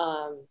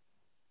 Um,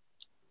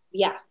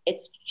 yeah,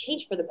 it's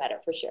changed for the better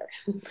for sure.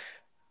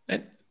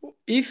 And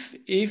if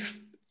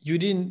you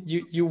didn't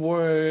you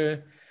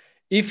were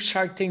if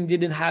Shark Tank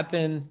didn't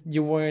happen,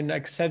 you weren't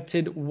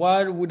accepted,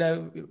 what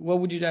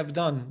would you have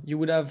done? You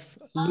would have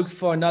looked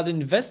for another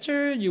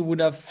investor, you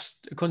would have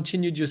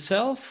continued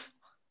yourself?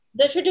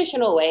 The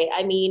traditional way.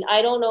 I mean,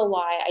 I don't know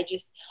why.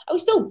 I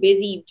was so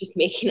busy just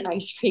making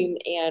ice cream,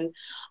 and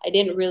I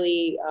didn't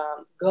really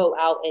go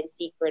out and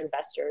seek for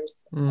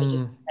investors. I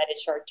just Mm. decided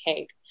Shark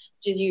Tank,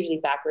 which is usually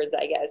backwards,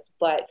 I guess,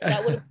 but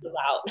that would have been the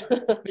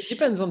route. It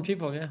depends on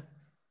people, yeah.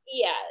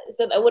 Yeah,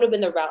 so that would have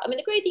been the route. I mean,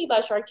 the great thing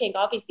about Shark Tank,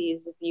 obviously,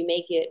 is if you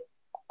make it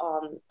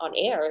on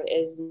air,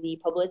 is the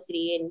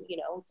publicity, and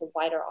it's a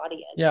wider Yeah,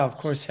 audience. of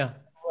course, yeah.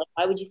 Like,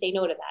 why would you say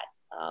no to that?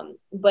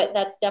 But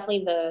that's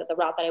definitely the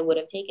route that I would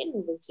have taken,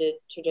 was to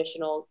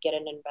traditional get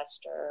an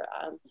investor.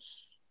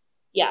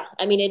 Yeah,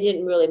 I mean, it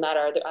didn't really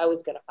matter. I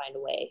was going to find a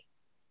way.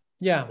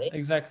 Yeah,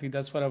 exactly.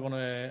 That's what I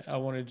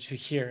wanted to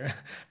hear.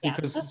 Yeah.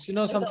 Because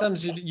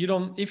sometimes you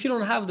don't, if you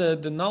don't have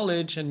the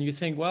knowledge and you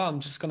think, well,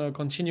 I'm just gonna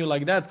continue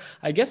like that.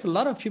 I guess a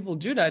lot of people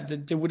do that,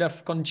 that they would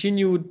have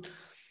continued,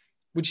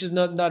 which is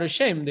not a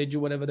shame. They do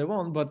whatever they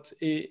want, but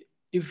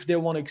if they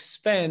want to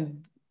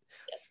expand,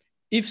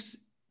 if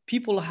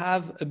people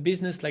have a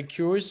business like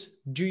yours,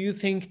 do you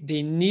think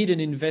they need an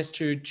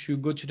investor to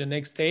go to the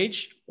next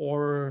stage,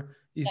 or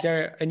is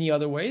there any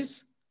other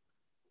ways?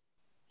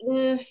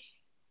 Mm,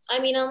 I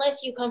mean,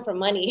 unless you come from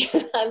money,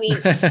 I mean,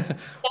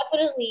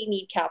 definitely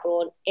need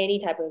capital in any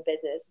type of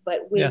business.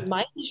 But with Yeah.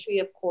 my industry,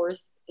 of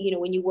course,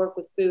 when you work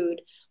with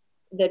food,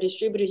 the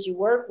distributors you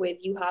work with,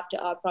 you have to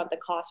upfront the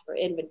cost for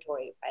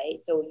inventory,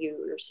 right? So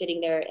you're sitting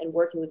there and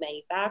working with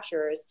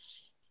manufacturers,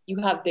 you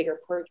have bigger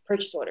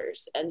purchase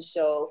orders. And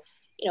so,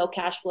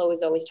 cash flow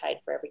is always tight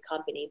for every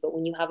company. But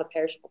when you have a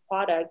perishable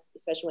product,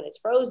 especially when it's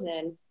frozen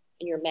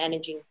and you're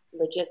managing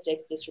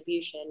logistics,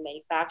 distribution,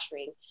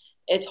 manufacturing,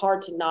 it's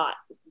hard to not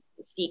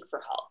seek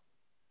for help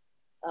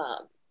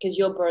because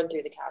you'll burn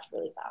through the cash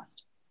really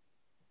fast.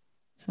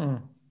 Hmm.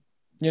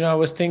 I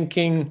was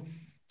thinking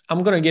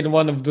I'm gonna get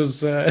one of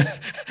those.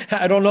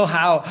 I don't know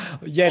how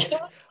yet,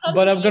 Come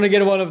but to I'm you. gonna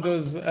get one of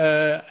those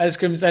ice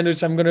cream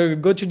sandwich. I'm gonna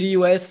go to the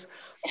US.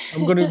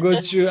 I'm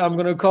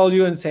gonna call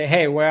you and say,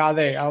 hey, where are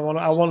they? I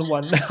want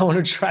one. I want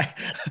to try.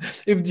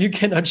 If you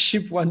cannot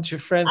ship one to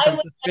France, I I'm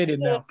wish I frustrated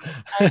could. now.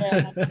 I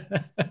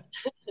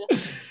know.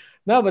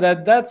 No, No,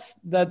 but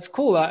that's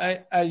cool.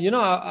 I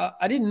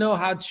didn't know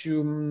how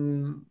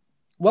to.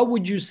 What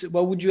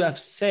would you have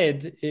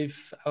said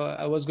if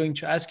I was going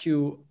to ask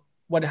you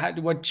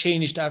what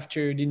changed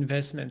after the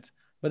investment?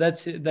 But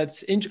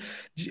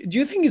do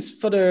you think it's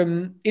for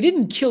the? It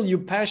didn't kill your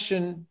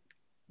passion.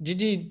 Did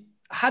it?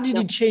 How did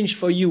No. it change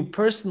for you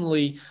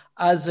personally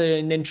as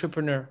an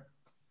entrepreneur?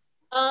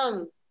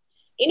 Um,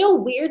 in a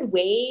weird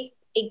way,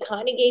 it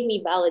kind of gave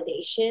me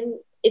validation.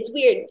 It's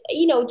weird,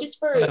 just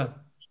for Yeah,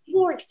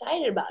 people were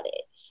excited about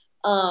it.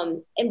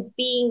 And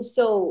being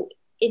so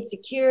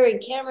insecure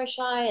and camera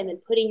shy and then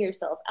putting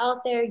yourself out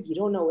there, you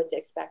don't know what to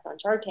expect on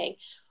Shark Tank.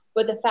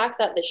 But the fact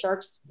that the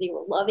Sharks, they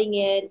were loving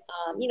it,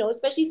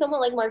 especially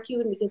someone like Mark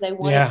Cuban, because I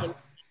wanted yeah, him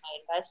to be my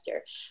investor.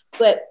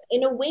 But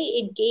in a way,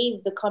 it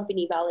gave the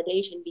company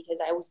validation because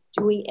I was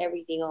doing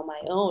everything on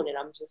my own. And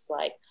I'm just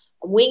like,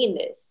 I'm winging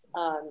this.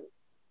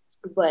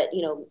 But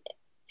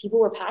people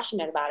were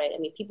passionate about it. I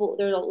mean,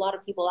 there's a lot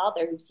of people out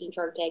there who've seen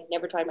Shark Tank,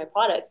 never tried my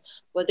products,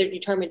 but they're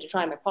determined to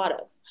try my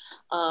products.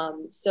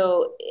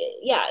 So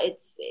yeah, it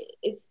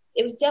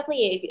was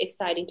definitely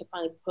exciting to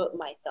finally put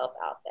myself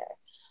out there.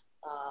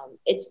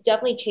 It's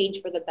definitely changed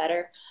for the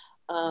better,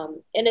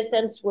 in a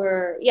sense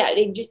where, yeah,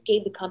 it just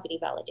gave the company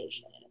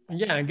validation in a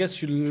yeah. sense. I guess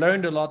you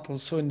learned a lot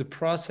also in the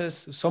process.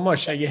 So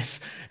much, I guess.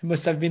 It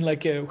must have been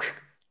like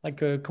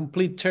a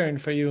complete turn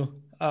for you,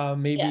 Yeah.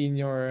 maybe in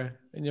your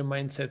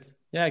mindset.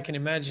 Yeah, I can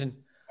imagine.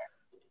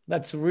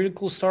 That's a really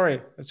cool story.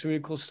 That's a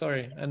really cool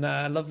story, and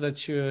I love that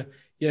you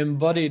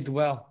embodied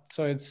well.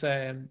 So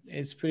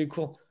it's pretty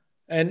cool.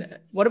 And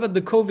what about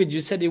the COVID?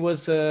 You said it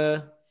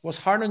was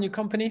hard on your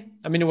company.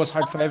 I mean, it was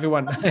hard for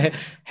everyone.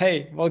 Hey,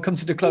 welcome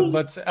to the club.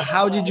 But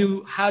how did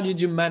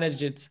you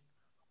manage it?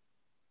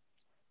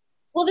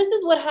 Well, this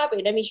is what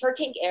happened. I mean, Shark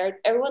Tank aired.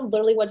 Everyone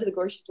literally went to the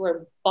grocery store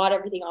and bought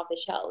everything off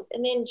the shelves.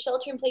 And then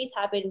shelter in place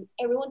happened.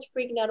 Everyone's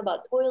freaking out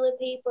about toilet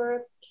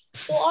paper.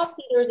 So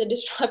obviously there was a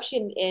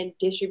disruption in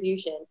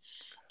distribution.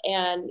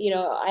 And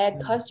I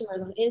had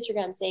customers on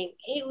Instagram saying,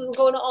 "Hey, we were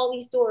going to all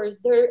these stores.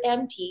 They're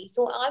empty." So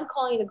I'm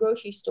calling the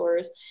grocery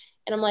stores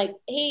and I'm like,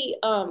 "Hey,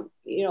 are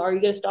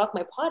you gonna stock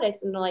my products?"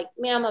 And they're like,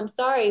 "Ma'am, I'm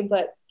sorry,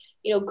 but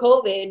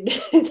COVID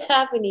is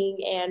happening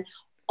and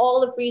all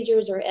the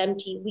freezers are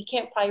empty. We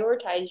can't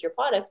prioritize your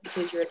products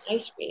because you're an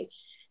ice cream.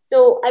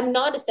 So I'm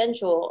not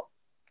essential,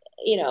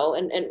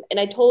 and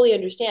I totally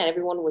understand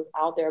everyone was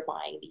out there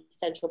buying the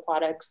essential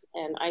products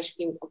and ice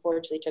cream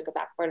unfortunately took a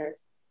back burner.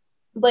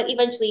 But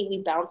eventually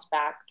we bounced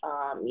back.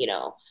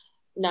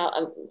 Now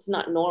it's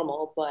not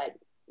normal, but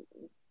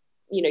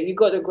you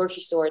go to the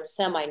grocery store, it's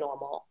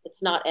semi-normal.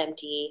 It's not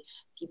empty.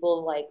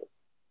 People like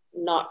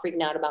not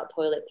freaking out about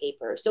toilet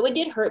paper. So it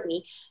did hurt me,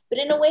 but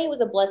in a way, it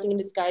was a blessing in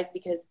disguise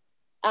because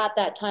at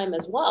that time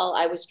as well,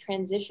 I was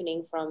transitioning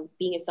from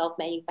being a self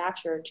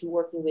manufacturer to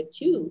working with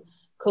two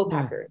Hmm.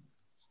 co-packers.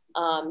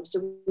 So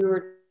we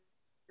were,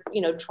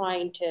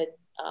 trying to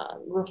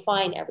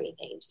refine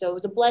everything. So it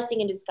was a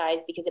blessing in disguise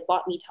because it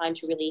bought me time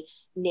to really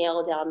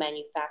nail down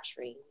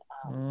manufacturing.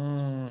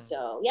 Mm.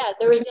 So yeah,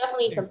 there That's was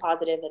definitely some interesting.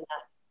 positive in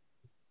that.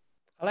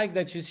 I like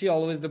that you see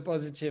always the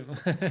positive.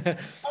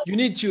 You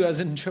need to as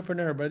an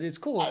entrepreneur, but it's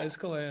cool. It's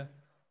cool. Yeah.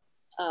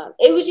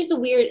 It was just a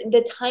weird,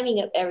 the timing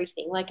of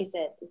everything, like I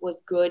said, was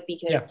good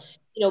because, Yeah.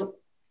 you know,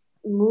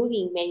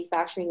 moving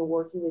manufacturing and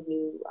working with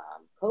new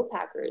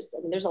co-packers,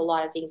 I mean, there's a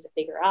lot of things to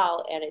figure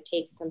out and it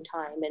takes some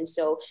time. And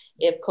so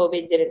if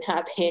COVID didn't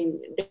happen,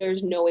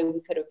 there's no way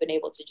we could have been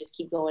able to just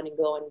keep going and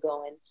going and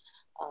going.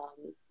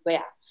 But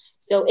yeah,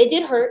 so it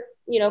did hurt,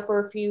 for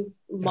a few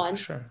Yeah, for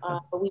months, sure. Yeah.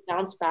 but we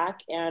bounced back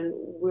and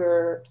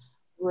we're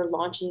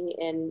launching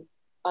in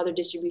other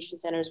distribution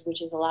centers,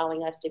 which is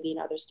allowing us to be in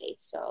other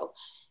states. So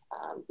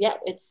yeah,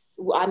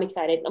 I'm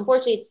excited.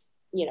 Unfortunately,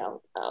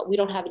 we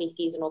don't have any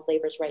seasonal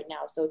flavors right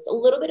now, so it's a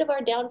little bit of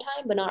our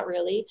downtime, but not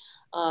really.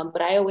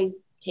 But I always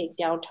take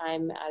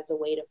downtime as a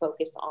way to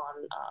focus on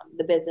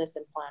the business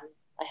and plan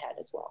ahead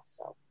as well.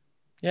 So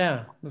Yeah,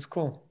 that's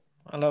cool.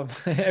 I love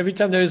every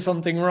time there is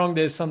something wrong,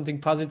 there's something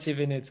positive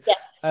in it.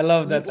 yes, I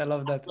love you that. I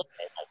love that. look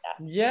at it like that.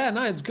 Yeah,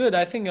 no, it's good.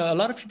 I think a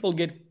lot of people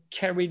get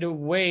carried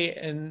away,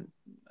 and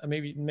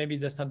maybe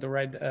that's not the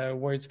right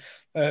words.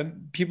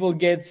 People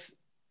get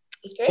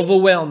Discouraged?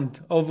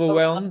 Oh,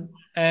 overwhelmed,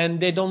 and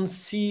they don't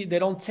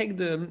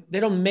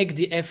make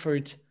the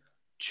effort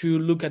to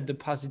look at the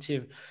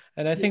positive.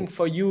 And I think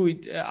for you,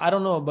 I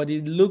don't know, but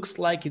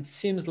it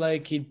seems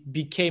like it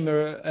became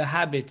a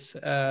habit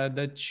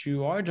that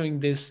you are doing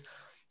this.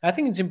 I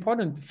think it's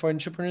important for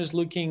entrepreneurs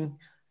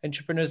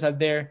out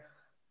there,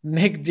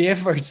 make the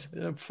effort,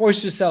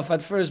 force yourself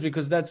at first,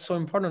 because that's so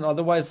important.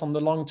 Otherwise, on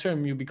the long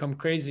term, you become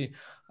crazy.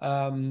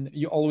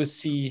 You always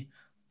see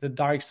the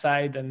dark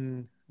side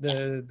and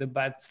yeah. the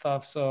bad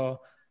stuff. So,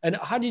 and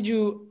how did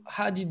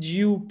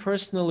you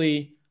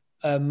personally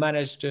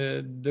manage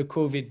the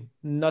COVID?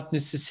 Not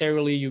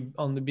necessarily you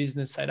on the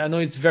business side. I know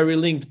it's very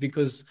linked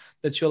because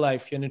that's your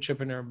life. You're an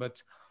entrepreneur,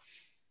 but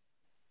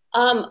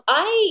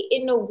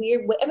In a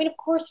weird way, I mean, of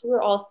course, we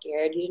were all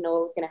scared. You didn't know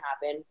what was going to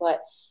happen,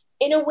 but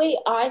in a way,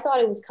 I thought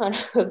it was kind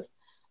of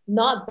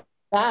not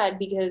bad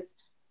because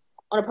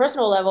on a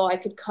personal level, I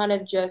could kind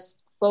of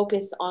just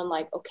focus on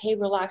like, okay,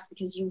 relax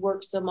because you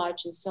work so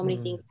much and so many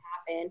things Mm.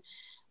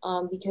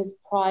 happen. Because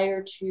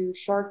prior to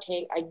Shark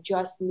Tank, I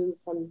just moved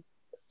from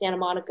Santa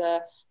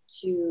Monica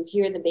to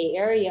here in the Bay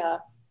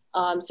Area.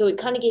 So it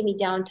kind of gave me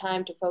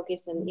downtime to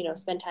focus and, you know,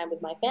 spend time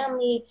with my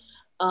family.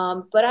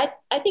 But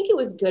I think it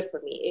was good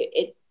for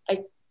me.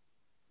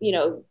 You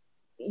know,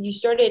 you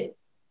started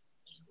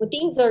when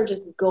things are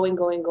just going,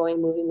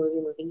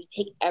 moving, you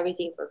take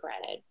everything for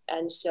granted.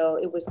 And so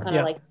it was kind of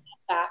Yeah. like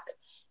back,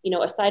 you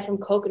know, aside from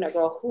Coconut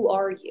Girl, who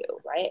are you,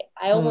 right?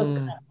 I almost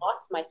kind Mm. of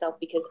lost myself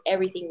because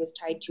everything was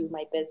tied to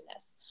my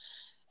business.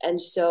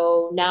 And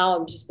so now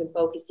I'm just been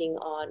focusing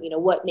on, you know,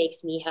 what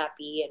makes me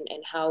happy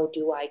and how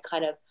do I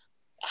kind of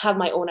have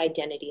my own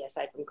identity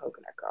aside from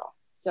Coconut Girl.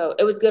 So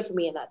it was good for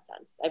me in that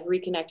sense. I've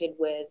reconnected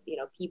with, you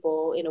know,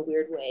 people in a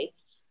weird way,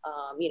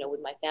 you know,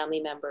 with my family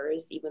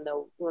members, even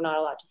though we're not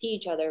allowed to see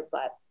each other.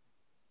 But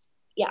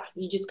yeah,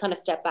 you just kind of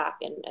step back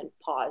and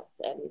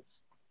pause and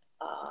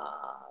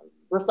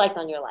reflect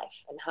on your life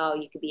and how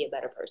you could be a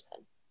better person.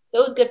 So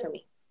it was good for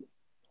me.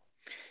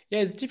 Yeah,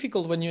 it's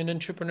difficult when you're an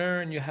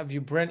entrepreneur and you have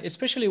your brand,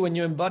 especially when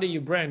you embody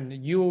your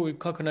brand. You,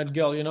 Coconut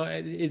Girl, you know,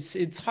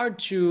 it's hard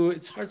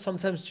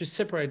sometimes to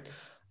separate.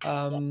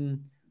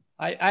 Um,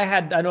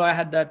 I know I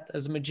had that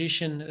as a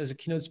magician, as a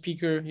keynote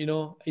speaker. You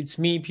know, it's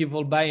me.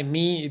 People buy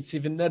me. It's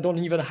even I don't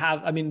even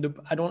have. I mean,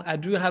 I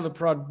do have a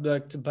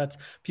product, but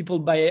people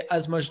buy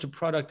as much the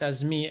product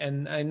as me,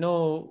 and I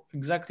know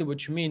exactly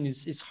what you mean.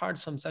 It's hard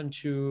sometimes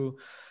to,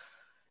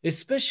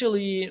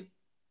 especially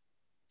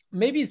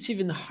maybe it's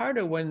even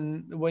harder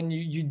when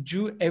you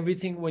do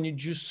everything, when you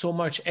do so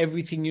much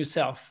everything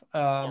yourself,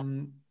 Yeah.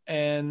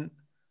 and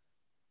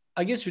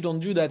I guess you don't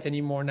do that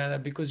anymore now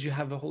because you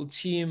have a whole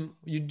team.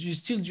 You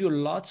still do a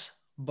lot,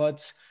 but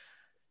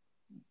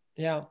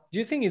yeah, do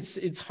you think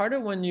it's harder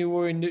when you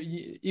were in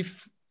the,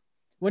 if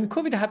when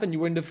COVID happened, you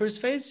were in the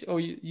first phase, or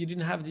you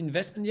didn't have the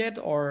investment yet,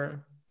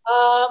 or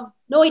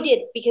No, I did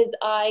because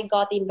I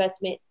got the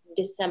investment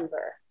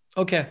December.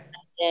 okay,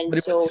 And but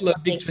it was so still a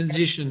big nothing started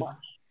transition. March.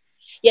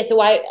 Yeah,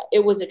 so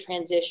it was a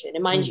transition.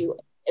 And mind Mm. you,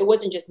 it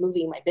wasn't just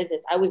moving my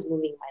business, I was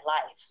moving my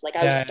life. Like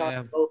I was Yeah, yeah,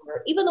 starting yeah.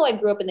 over, even though I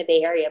grew up in the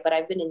Bay Area, but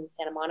I've been in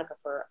Santa Monica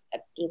for I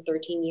think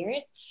 13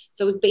 years.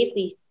 So it was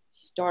basically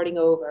starting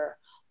over.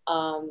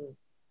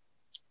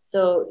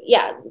 So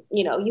yeah,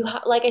 you know,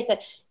 like I said,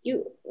 you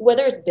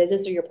whether it's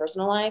business or your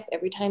personal life,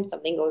 every time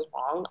something goes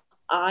wrong,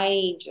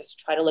 I just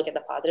try to look at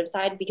the positive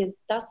side because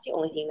that's the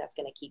only thing that's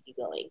going to keep you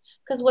going.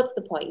 Because what's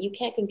the point? You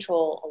can't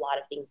control a lot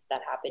of things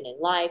that happen in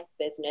life,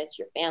 business,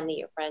 your family,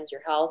 your friends,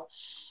 your health.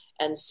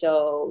 And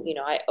so, you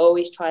know, I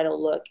always try to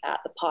look at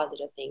the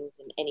positive things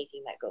in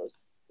anything that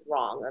goes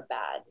wrong or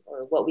bad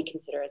or what we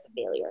consider as a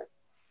failure.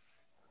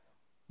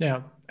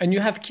 Yeah. And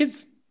you have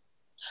kids?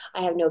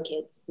 I have no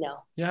kids. No.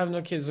 You have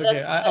no kids. That's,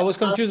 Okay. I was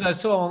that's confused. I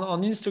saw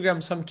on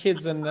Instagram some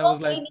kids and I oh, was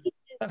my like,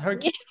 not her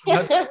nieces. kids,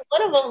 Yeah. but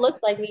One of them looks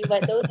like me,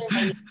 but those are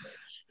my nieces.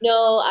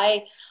 No,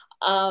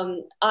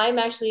 I'm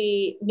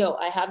actually no,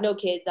 I have no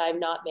kids. I'm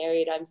not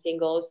married. I'm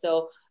single.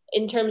 So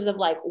in terms of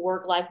like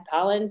work-life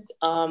balance,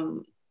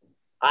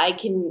 I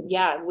can,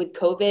 yeah, with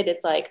COVID,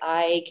 it's like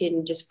I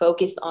can just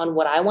focus on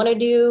what I want to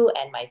do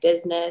and my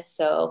business.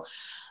 So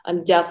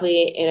I'm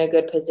definitely in a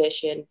good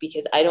position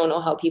because I don't know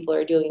how people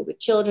are doing it with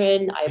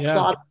children. I yeah.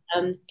 applaud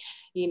them,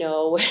 you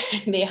know,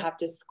 when they have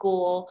to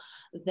school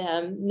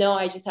them. No,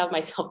 I just have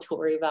myself to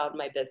worry about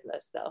my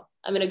business. So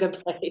I'm in a good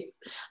place.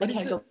 I But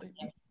can't go.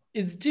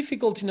 it's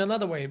difficult in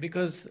another way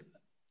because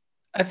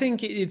I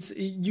think it's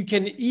you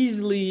can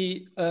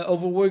easily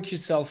overwork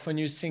yourself when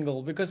you're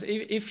single because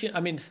if you, I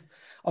mean,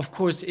 of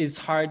course, it's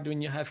hard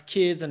when you have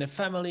kids and a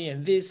family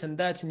and this and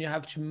that, and you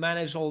have to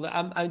manage all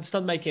that. It's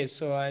not my case,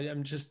 so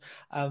I'm just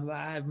I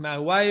have my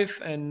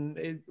wife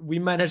and we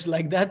manage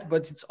like that,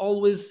 but it's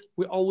always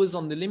we're always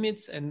on the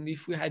limits. And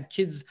if we had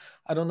kids,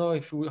 I don't know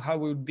if how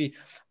we would be,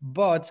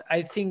 but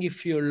I think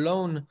if you're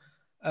alone,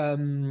 I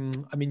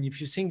mean, if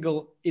you're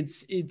single,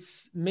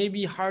 it's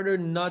maybe harder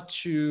not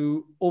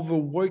to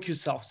overwork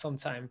yourself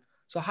sometime.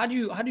 So how do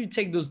you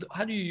take those,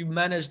 how do you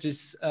manage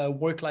this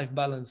work life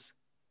balance?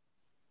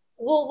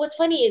 Well, what's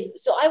funny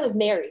is, so I was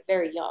married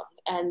very young,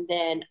 and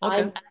then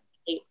I'm Okay.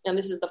 actually, and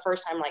this is the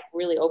first time like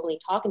really openly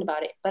talking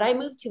about it, but I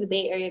moved to the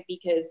Bay Area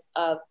because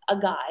of a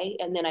guy,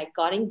 and then I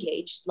got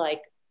engaged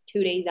like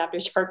 2 days after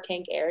Shark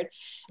Tank aired,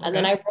 and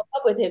then Okay. I broke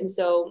up with him.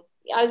 So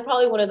I was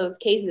probably one of those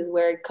cases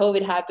where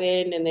COVID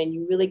happened, and then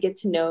you really get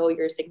to know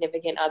your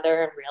significant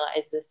other and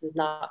realize this is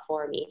not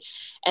for me.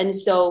 And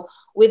so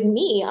with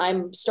me,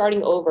 I'm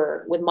starting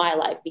over with my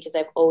life because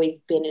I've always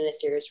been in a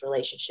serious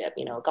relationship,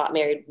 you know, got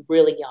married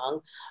really young,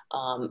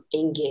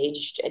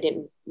 engaged. I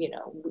didn't, you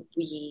know,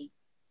 we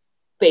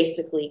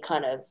basically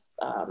kind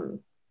of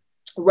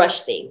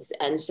rush things.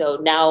 And so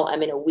now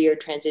I'm in a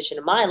weird transition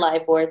in my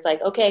life where it's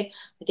like, okay,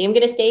 I think I'm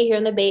going to stay here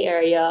in the Bay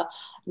Area.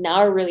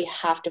 Now I really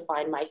have to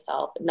find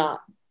myself,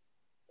 not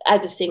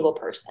as a single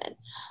person.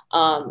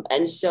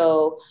 And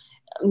so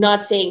I'm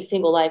not saying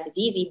single life is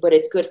easy, but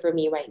it's good for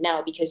me right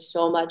now because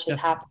so much has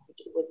Yeah. happened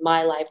with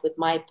my life, with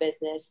my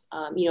business.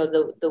 You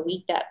know, the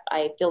week that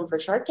I filmed for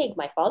Shark Tank,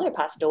 my father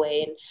passed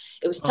away, and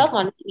it was tough Oh,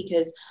 on me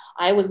because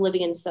I was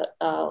living in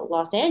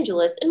Los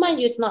Angeles, and mind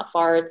you, it's not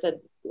far; it's a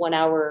 1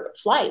 hour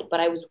flight. But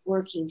I was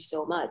working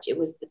so much; it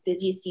was the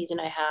busiest season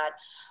I had.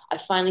 I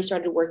finally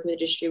started working with a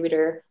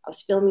distributor. I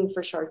was filming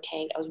for Shark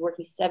Tank. I was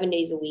working 7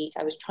 days a week.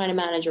 I was trying to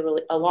manage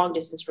a long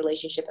distance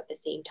relationship at the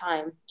same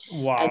time,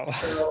 and wow.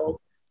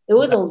 so it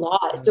was a That's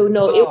lot. a So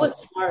no, it was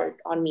lot. hard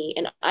on me.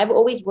 And I've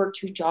always worked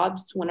 2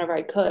 jobs whenever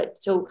I could.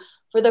 So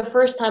for the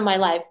first time in my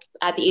life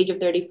at the age of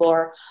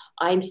 34,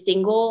 I'm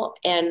single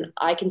and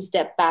I can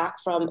step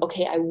back from,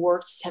 okay, I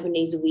worked 7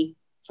 days a week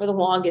for the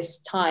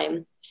longest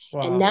time.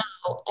 And now,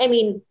 Wow. I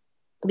mean,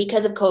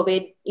 because of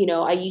COVID, you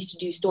know, I used to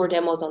do store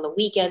demos on the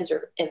weekends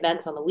or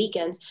events on the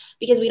weekends.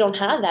 Because we don't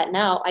have that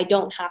now, I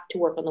don't have to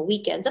work on the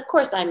weekends. Of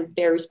course, I'm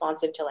very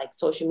responsive to like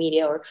social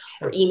media or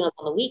Sure. emails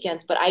on the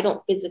weekends, but I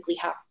don't physically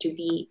have to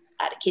be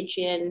at a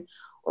kitchen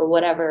or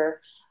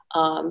whatever.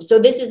 So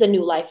this is a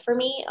new life for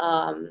me.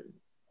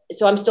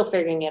 So I'm still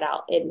figuring it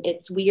out.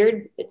 It's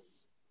weird.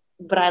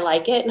 But I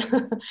like it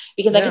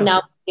because I can Yeah.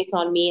 now focus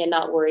on me and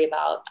not worry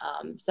about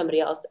somebody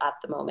else at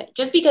the moment.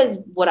 Just because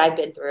what I've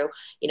been through,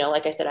 you know,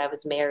 like I said, I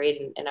was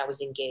married and I was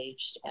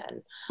engaged,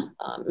 and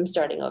I'm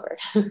starting over.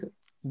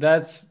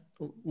 That's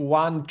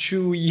 1,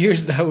 2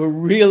 years that were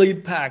really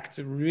packed,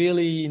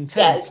 really Yes.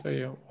 intense for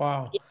you.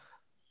 Wow.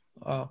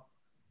 Wow.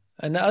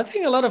 And I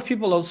think a lot of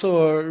people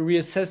also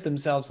reassess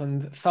themselves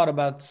and thought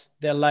about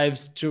their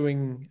lives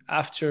during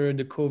after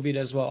the COVID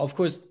as well. Of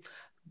course,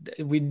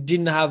 we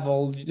didn't have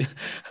all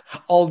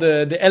all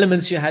the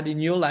elements you had in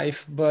your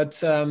life, but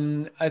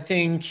I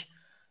think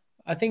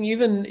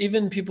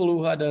even people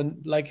who had a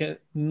like a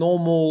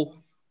normal,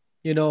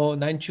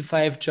 9 to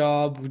 5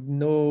 job with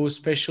no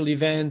special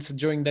events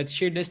during that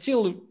year, they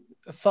still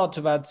thought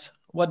about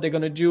what they're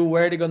gonna do,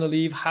 where they're gonna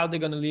live, how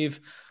they're gonna live.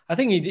 I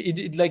think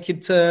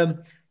it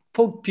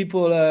poked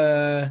people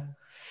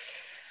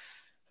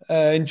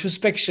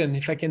introspection,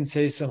 if I can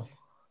say so.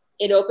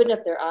 It opened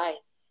up their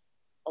eyes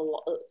a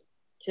lot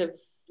to,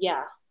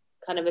 yeah,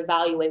 kind of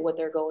evaluate what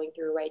they're going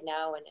through right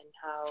now and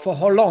how. For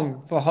how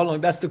long? For how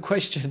long? That's the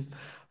question.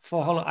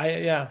 For how long?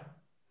 Yeah,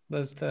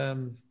 that's the.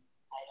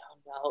 I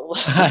don't know.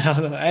 I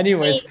don't know. I mean,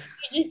 Anyways,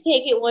 you just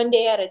take it one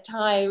day at a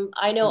time.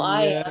 I know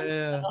I yeah, am.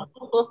 yeah.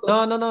 So.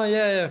 No, no, no.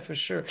 Yeah, yeah, for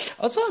sure.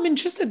 Also, I'm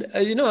interested.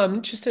 I'm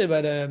interested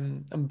about.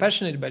 I'm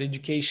passionate about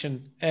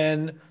education,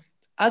 and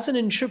as an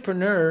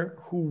entrepreneur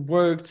who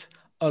worked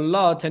a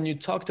lot, and you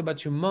talked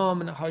about your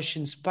mom and how she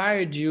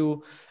inspired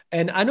you,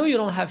 and I know you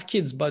don't have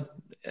kids, but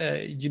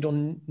you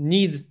don't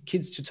need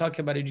kids to talk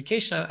about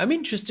education. I'm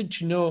interested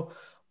to know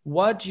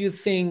what you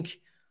think.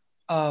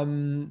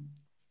 Um,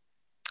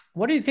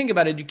 what do you think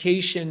about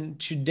education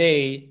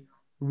today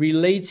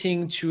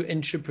relating to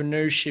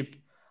entrepreneurship?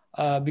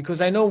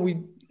 Because I know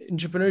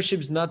entrepreneurship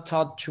is not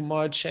taught too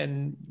much.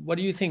 And what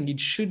do you think it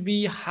should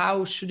be?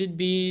 How should it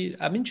be?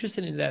 I'm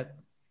interested in that.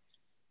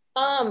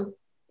 Um,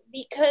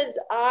 because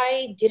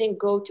I didn't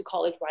go to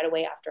college right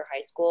away after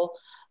high school.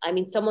 I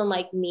mean, someone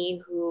like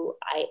me who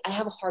I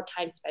have a hard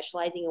time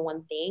specializing in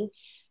one thing.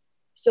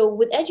 So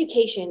with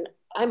education,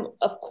 I'm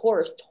of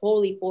course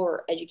totally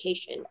for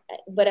education,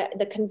 but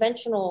the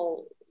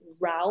conventional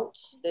route,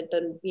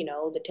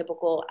 the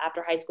typical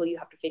after high school you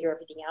have to figure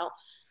everything out.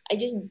 I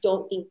just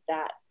don't think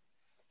that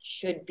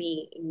should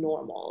be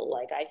normal.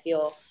 Like I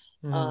feel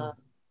Mm, um,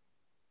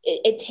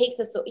 it takes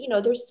us so,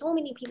 there's so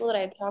many people that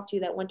I've talked to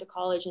that went to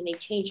college and they've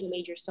changed the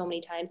major so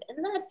many times,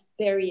 and that's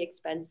very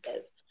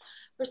expensive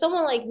for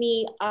someone like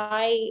me.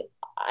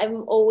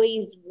 I'm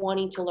always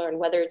wanting to learn,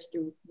 whether it's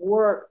through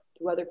work,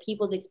 through other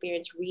people's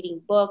experience,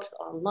 reading books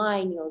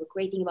online. The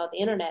great thing about the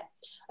internet,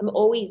 I'm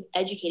always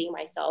educating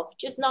myself,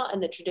 just not in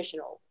the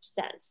traditional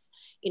sense.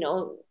 you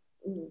know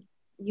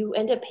you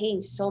end up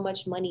paying so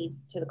much money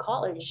to the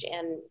college,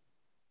 and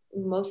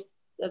most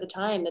of the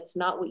time that's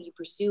not what you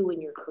pursue in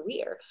your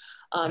career.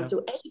 yeah.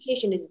 So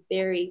education is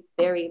very,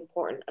 very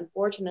important.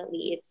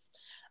 Unfortunately,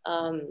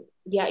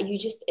 yeah,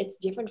 it's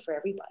different for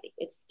everybody.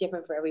 It's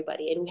different for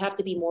everybody, and we have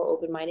to be more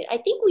open-minded. I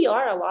think we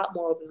are a lot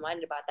more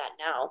open-minded about that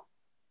now.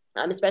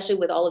 Especially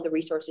with all of the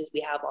resources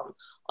we have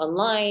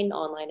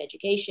online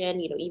education,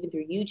 even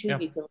through YouTube, Yeah.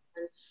 you can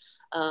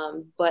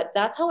learn. But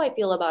that's how I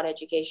feel about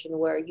education,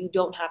 where you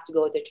don't have to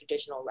go the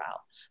traditional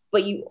route,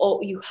 but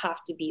you have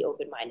to be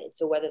open minded.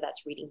 So whether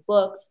that's reading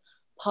books,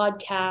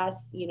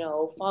 podcasts,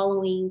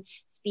 following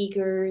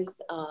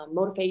speakers,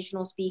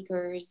 motivational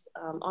speakers,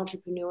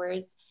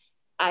 entrepreneurs,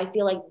 I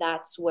feel like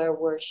that's where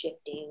we're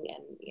shifting,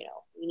 and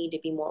we need to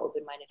be more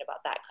open minded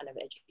about that kind of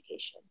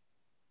education.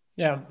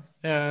 Yeah,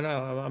 yeah, no,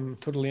 I'm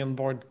totally on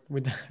board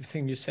with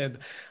everything you said,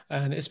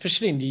 and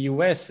especially in the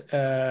US,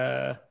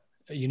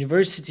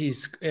 universities.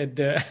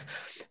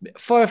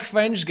 For a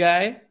French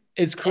guy,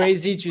 it's Yeah,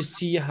 crazy to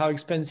see how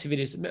expensive it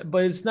is.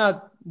 But it's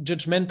not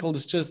judgmental.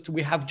 It's just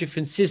we have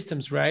different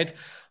systems, right?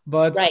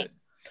 But right.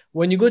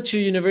 when you go to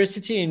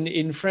university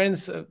in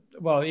France,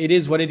 well, it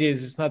is what it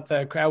is. It's not.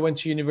 I went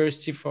to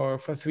university for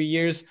 3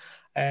 years,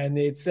 and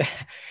it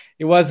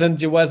wasn't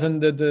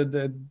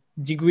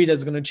degree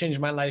that's going to change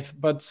my life.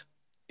 But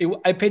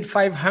I paid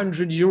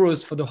 500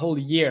 euros for the whole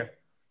year.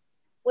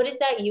 What is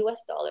that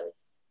US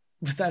dollars?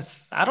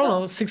 That's, I don't No.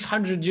 know,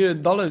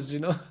 $600, you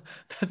know.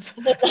 That's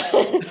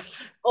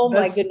Oh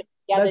my that's goodness.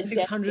 Yeah, the that's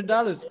debt.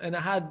 $600. And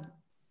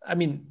I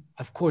mean,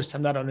 of course,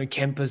 I'm not on a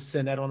campus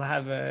and I don't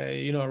have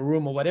a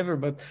room or whatever,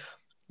 but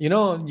you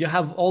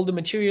have all the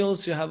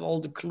materials, you have all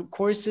the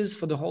courses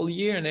for the whole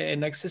year,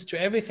 and access to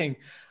everything.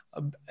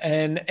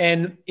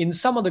 And in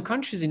some of the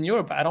countries in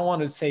Europe, I don't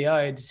want to say,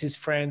 oh, this is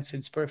France,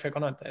 it's perfect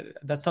or not.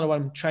 That's not what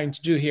I'm trying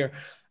to do here.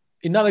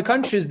 In other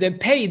countries, they're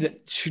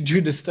paid to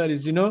do the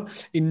studies.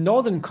 In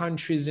northern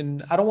countries,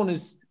 and I don't want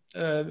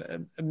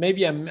to.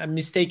 Maybe I'm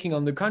mistaking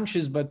on the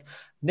countries, but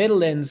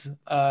Netherlands,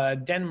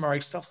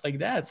 Denmark, stuff like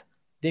that,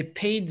 they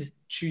paid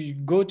to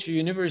go to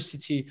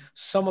university.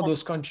 Some of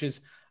those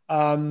countries.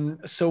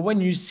 So when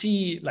you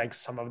see like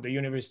some of the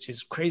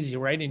universities, crazy,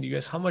 right? In the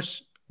US, how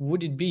much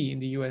would it be in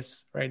the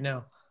US right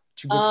now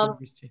to go to Um,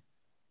 university?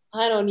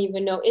 I don't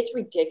even know. It's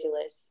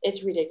ridiculous.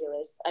 It's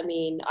ridiculous. I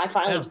mean, I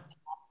finally Yeah. just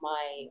paid off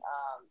my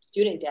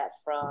student debt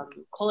from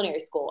culinary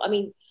school. I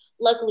mean,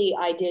 luckily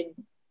I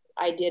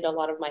did a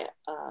lot of my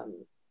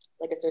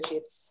like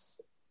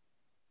associates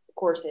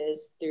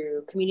courses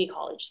through community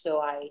college, so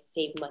I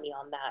saved money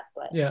on that.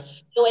 But Yeah.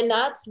 and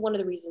that's one of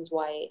the reasons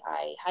why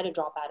I had to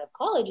drop out of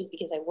college, is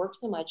because I worked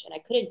so much and I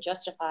couldn't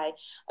justify.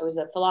 I was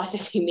a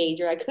philosophy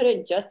major. I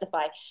couldn't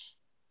justify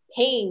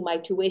paying my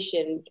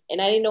tuition,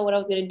 and I didn't know what I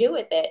was going to do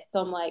with it. So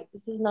I'm like,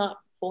 this is not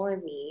for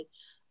me.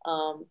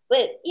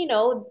 But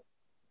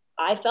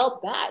I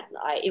felt bad.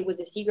 It was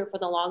a secret for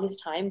the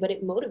longest time, but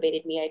it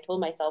motivated me. I told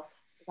myself,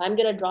 if I'm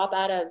going to drop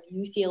out of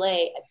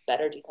UCLA, I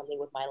better do something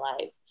with my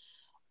life.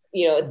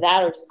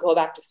 That, or just go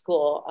back to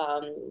school.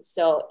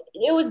 So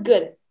it was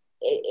good.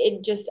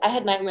 It just, I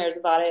had nightmares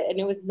about it, and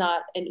it was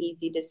not an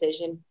easy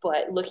decision.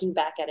 But looking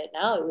back at it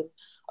now, it was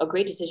a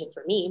great decision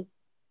for me,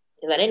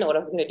 because I didn't know what I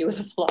was going to do with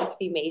a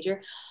philosophy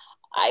major.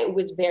 I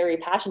was very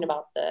passionate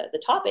about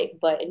the topic,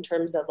 but in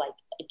terms of like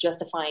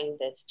justifying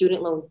the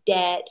student loan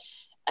debt,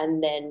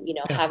 and then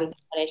Yeah. having to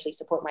financially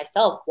support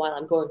myself while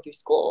I'm going through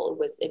school, it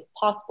was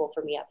impossible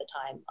for me at the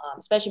time,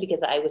 especially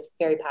because I was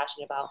very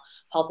passionate about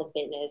health and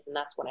fitness, and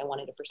that's what I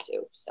wanted to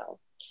pursue. So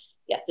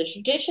yes, the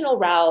traditional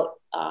route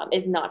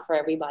is not for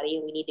everybody,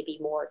 and we need to be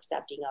more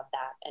accepting of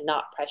that and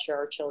not pressure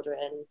our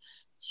children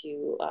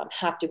to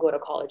have to go to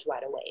college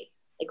right away.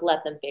 Like,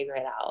 let them figure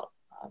it out.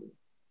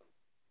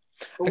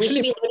 But we should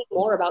Actually, be learning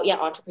more about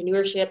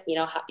entrepreneurship,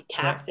 yeah.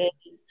 taxes,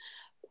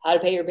 how to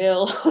pay your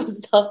bills,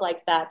 stuff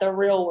like that, the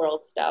real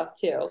world stuff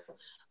too.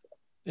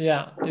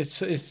 Yeah,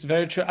 it's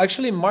very true.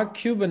 Actually, Mark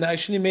Cuban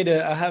actually made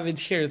I have it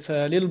here. It's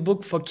a little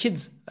book for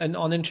kids and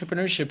on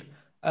entrepreneurship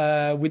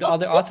with Oh,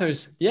 other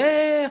authors. Yeah,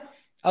 yeah, yeah.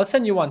 I'll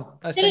send you one.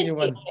 I'll send didn't you see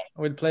one it.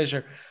 with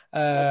pleasure.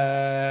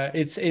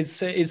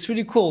 It's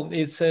really cool.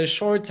 It's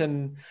short,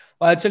 and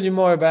well, I'll tell you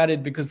more about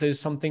it because there's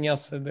something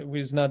else that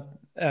was not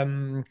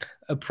um,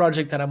 a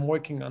project that I'm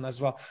working on as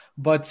well.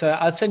 But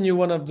I'll send you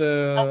one of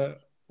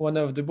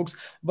the books.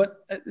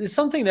 But it's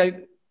something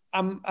that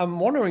I'm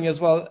wondering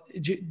as well.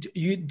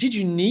 Did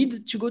you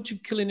need to go to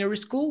culinary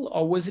school,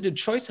 or was it a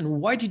choice, and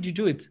why did you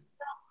do it?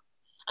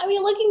 I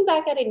mean, looking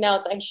back at it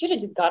now, I should have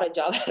just got a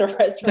job at a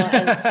restaurant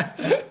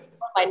and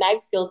my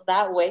knife skills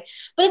that way.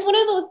 But it's one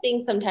of those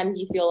things, sometimes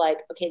you feel like,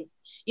 okay,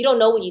 you don't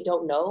know what you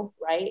don't know,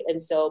 right?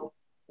 And so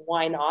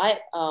why not?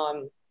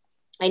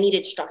 I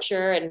needed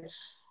structure, and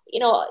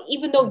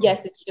even though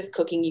yes, it's just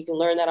cooking, you can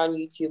learn that on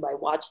YouTube. I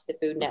watched the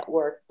Food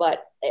Network,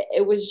 but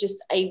it was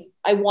just,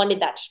 I wanted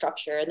that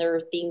structure, and there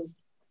were things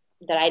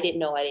that I didn't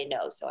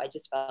know. So I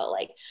just felt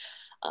like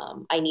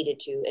I needed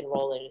to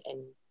enroll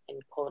in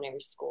culinary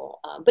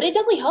school. But it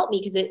definitely helped me,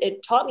 because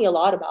it taught me a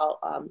lot about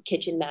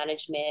kitchen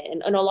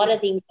management, and a lot of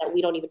Yes. things that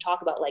we don't even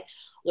talk about, like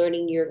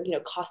learning your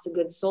cost of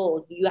goods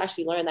sold. You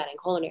actually learn that in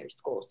culinary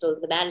school. So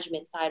the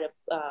management side of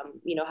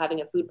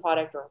having a food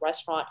product or a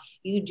restaurant,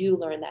 you do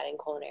learn that in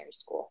culinary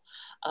school.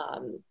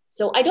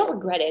 So I don't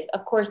regret it.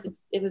 Of course,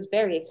 it was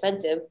very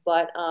expensive,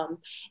 but a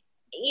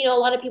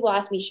lot of people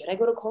ask me, should I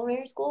go to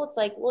culinary school? It's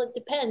like, well, it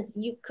depends.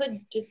 You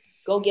could just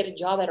go get a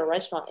job at a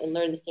restaurant and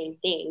learn the same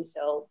thing.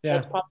 So Yeah.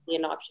 that's probably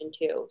an option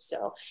too.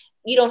 So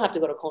you don't have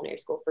to go to culinary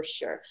school for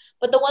sure.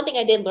 But the one thing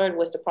I did learn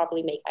was to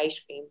properly make ice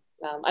cream.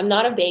 I'm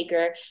not a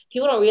baker.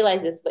 People don't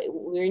realize this, but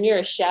when you're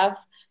a chef,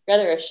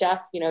 rather a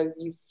chef,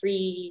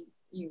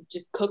 you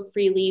just cook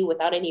freely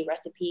without any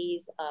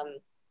recipes.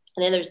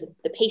 And then there's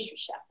the pastry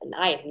chef, and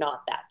I am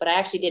not that. But I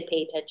actually did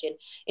pay attention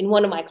in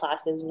one of my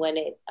classes when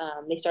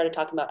they started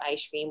talking about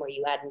ice cream, where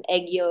you add an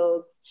egg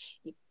yolk,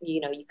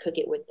 you cook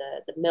it with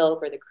the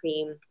milk or the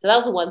cream. So that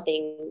was the one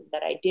thing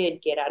that I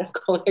did get out of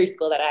culinary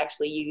school that I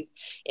actually use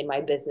in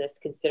my business,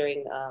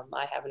 considering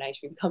I have an ice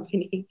cream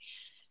company.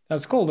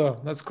 That's cool,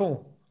 though. That's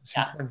cool. That's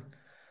Yeah. important.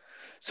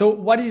 So,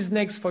 what is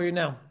next for you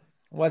now?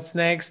 What's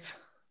next?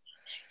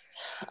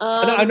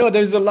 I Um, know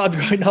there's a lot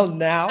going on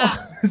now, yeah.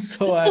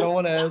 so I don't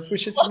want to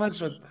push it too much,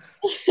 but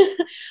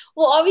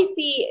Well,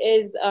 obviously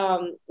is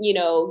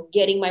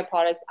getting my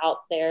products out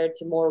there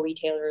to more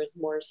retailers,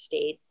 more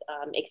states,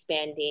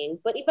 expanding.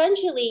 But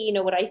eventually,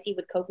 what I see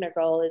with Coconut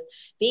Girl is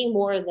being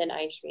more than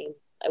ice cream.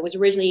 It was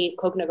originally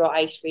Coconut Girl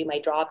ice cream. I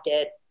dropped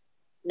it.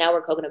 Now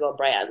we're Coconut Girl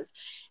brands.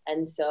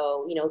 And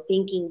so,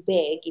 thinking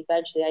big,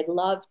 eventually I'd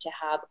love to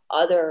have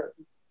other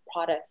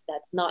products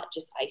that's not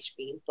just ice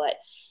cream, but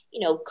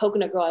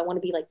Coconut Girl, I want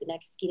to be like the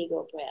next Skinny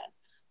Girl brand.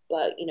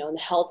 But in the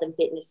health and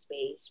fitness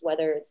space,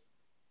 whether it's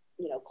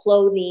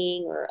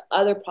clothing or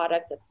other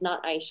products that's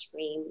not ice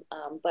cream.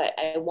 But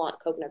I want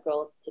Coconut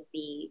Girl to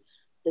be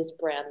this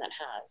brand that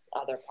has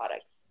other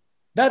products.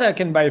 that I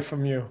can buy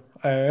from you,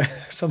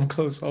 some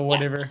clothes or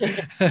whatever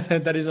Yeah.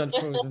 that is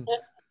unfrozen.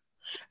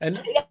 And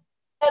Yeah,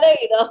 there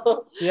you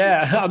go.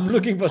 yeah, I'm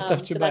looking for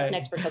stuff to So that's buy.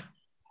 next for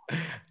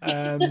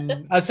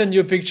Coconut. I'll send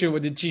you a picture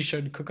with the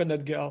t-shirt,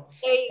 Coconut Girl.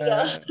 There you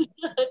Uh,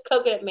 go.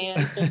 Coconut Man.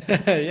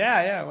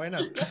 yeah, why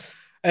not?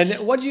 And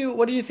what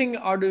do you think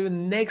are the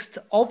next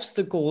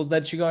obstacles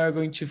that you are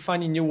going to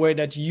find in your way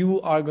that you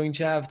are going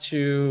to have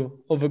to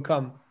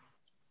overcome?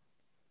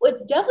 Well,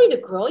 it's definitely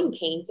the growing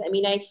pains. I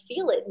mean, I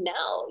feel it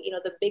now.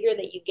 The bigger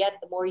that you get,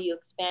 the more you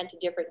expand to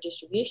different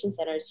distribution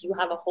centers, you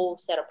have a whole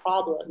set of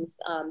problems.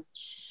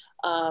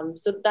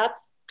 So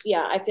that's,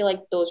 yeah, I feel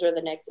like those are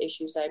the next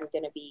issues I'm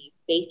going to be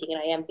facing, and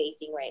I am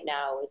facing right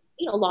now is,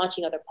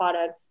 launching other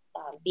products,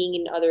 being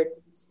in other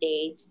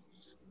states.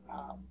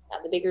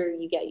 And the bigger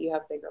you get, you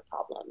have bigger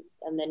problems,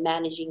 and then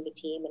managing the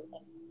team and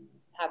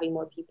having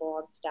more people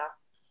on staff.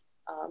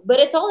 But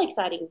it's all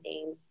exciting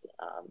things.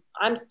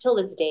 I'm still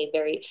this day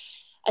very,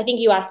 I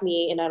think you asked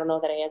me, and I don't know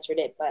that I answered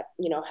it, but,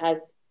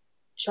 has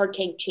Shark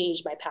Tank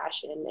changed my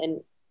passion?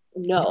 And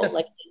no, Yes.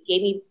 like it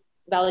gave me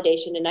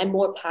validation, and I'm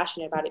more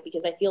passionate about it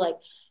because I feel like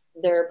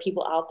there are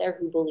people out there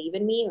who believe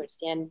in me or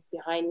stand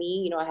behind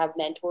me. I have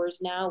mentors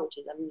now, which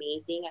is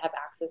amazing. I have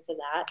access to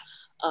that.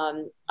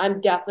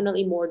 I'm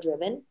definitely more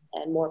driven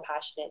and more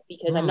passionate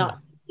because I'm not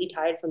Mm. really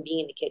tired from being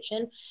in the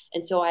kitchen.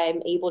 And so I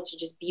am able to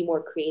just be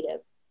more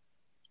creative,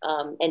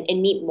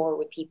 and meet more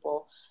with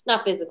people,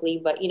 not physically,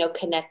 but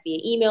connect via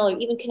email or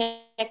even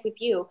connect with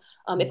you.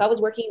 If I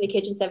was working in the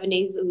kitchen 7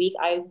 days a week,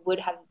 I would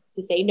have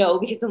to say no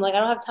because I'm like, I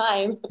don't have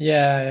time.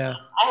 Yeah.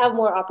 I have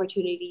more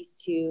opportunities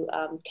to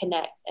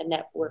connect and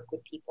network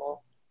with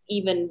people,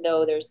 even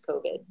though there's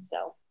COVID.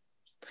 So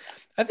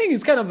I think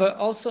it's kind of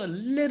also a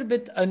little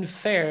bit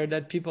unfair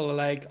that people are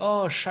like,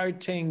 oh, Shark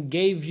Tank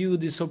gave you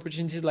this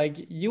opportunity. Like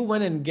you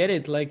went and get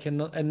it like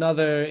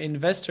another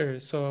investor.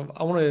 So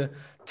I want to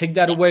take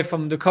that yeah, away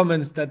from the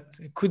comments that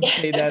could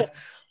say yeah. that It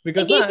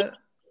because gave me not,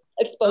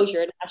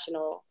 exposure,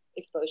 national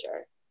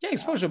exposure. yeah,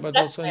 exposure, but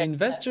That's also an right.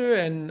 investor.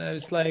 And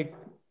it's like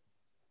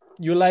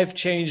your life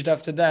changed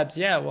after that.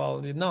 Yeah, well,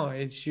 no,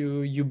 it's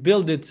you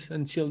build it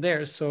until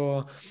there.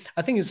 So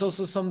I think it's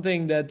also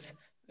something that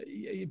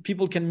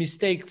people can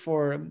mistake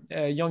for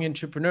young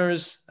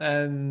entrepreneurs,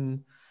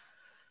 and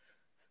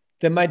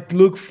they might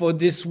look for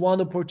this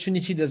one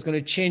opportunity that's going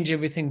to change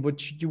everything,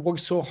 but you worked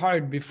so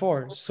hard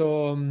before.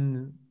 So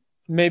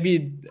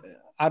maybe,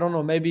 I don't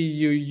know, maybe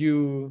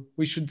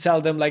we should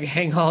tell them like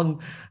hang on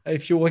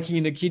if you're working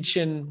in the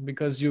kitchen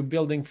because you're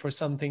building for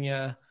something,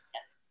 Yes.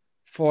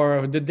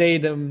 for the day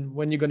then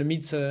when you're going to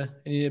meet a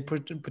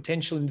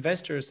potential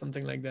investor or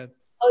something like that.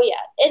 Oh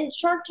yeah, and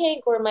Shark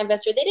Tank or my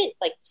investor, they didn't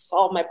like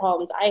solve my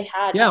problems. I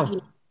had, Yeah.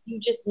 you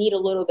just need a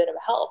little bit of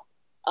help,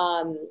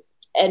 um,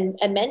 and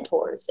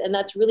mentors, and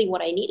that's really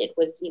what I needed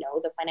was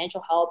the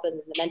financial help and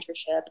the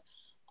mentorship.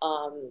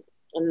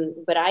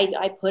 But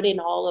I put in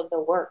all of the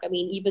work. I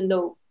mean, even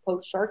though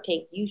post Shark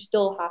Tank, you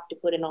still have to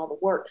put in all the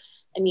work.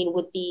 I mean,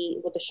 with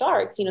the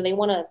sharks,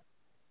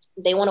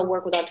 they want to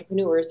work with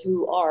entrepreneurs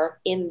who are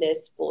in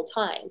this full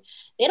time.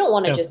 They don't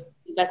want to Yeah. just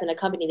invest in a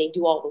company. They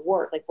do all the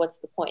work. Like, what's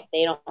the point?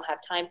 They don't have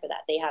time for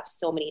that. They have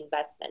so many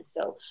investments.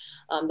 So,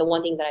 the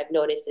one thing that I've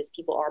noticed is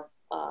people are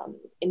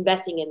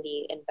investing in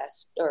the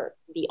investor,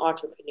 the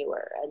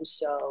entrepreneur, and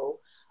so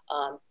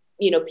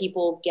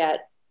people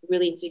get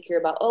really insecure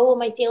about, oh,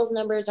 my sales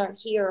numbers aren't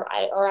here,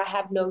 or I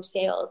have no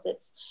sales.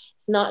 It's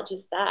not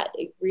just that.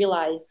 I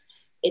realize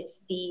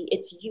it's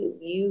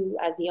you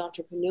as the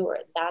entrepreneur.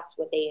 That's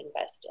what they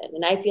invest in,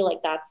 and I feel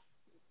like that's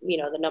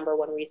the number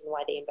one reason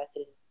why they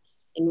invested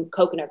in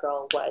Coconut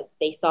Girl was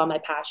they saw my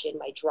passion,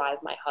 my drive,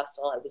 my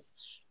hustle. I was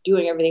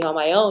doing everything on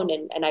my own,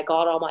 and I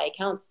got all my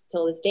accounts.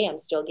 Till this day I'm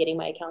still getting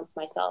my accounts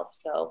myself.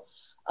 So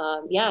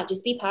yeah,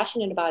 just be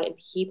passionate about it and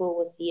people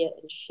will see it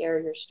and share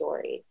your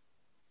story.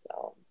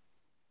 So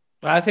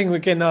I think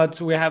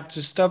we have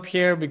to stop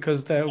here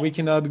because we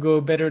cannot go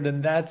better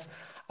than that.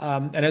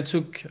 And I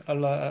took a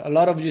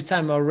lot of your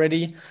time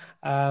already.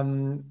 I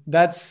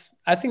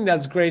think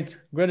that's great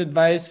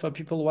advice for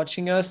people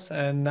watching us,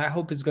 and I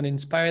hope it's going to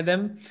inspire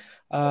them.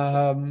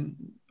 awesome.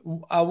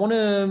 Um, I want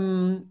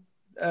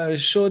to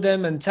show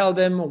them and tell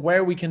them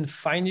where we can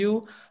find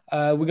you.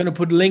 We're going to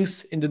put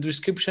links in the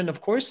description,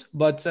 of course,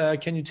 but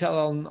can you tell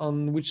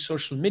on which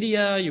social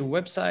media, your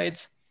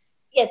website?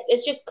 Yes,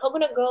 it's just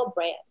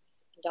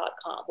coconutgirlbrands.com.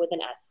 com with an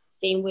S.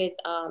 Same with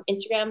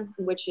Instagram,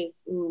 which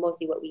is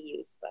mostly what we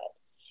use.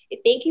 But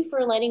thank you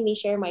for letting me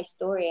share my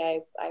story.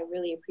 I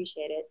really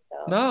appreciate it. So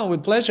No,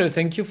 with pleasure.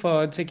 Thank you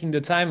for taking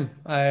the time.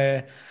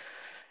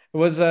 It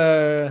was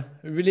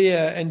really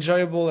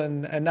enjoyable,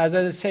 and as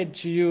I said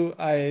to you,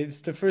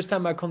 it's the first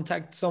time I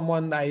contact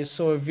someone I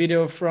saw a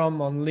video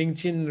from on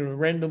LinkedIn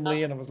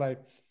randomly, and I was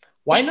like,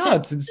 why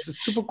not? It's a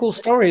super cool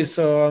story.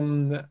 So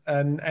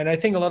and I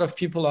think a lot of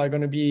people are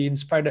going to be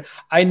inspired.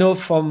 I know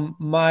from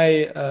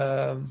my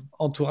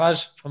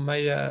entourage, from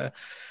my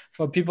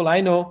for people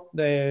I know,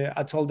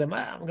 I told them,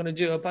 I'm going to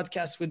do a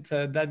podcast with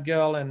that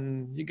girl,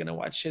 and you're going to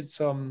watch it.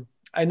 So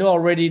I know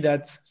already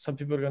that some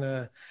people are going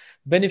to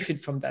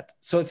benefit from that.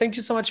 So thank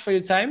you so much for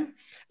your time.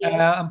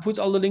 I'll put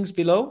all the links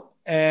below,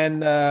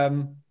 and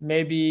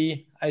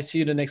maybe I see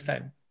you the next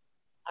time.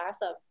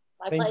 awesome.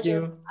 My Thank pleasure.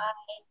 you.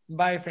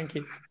 Bye,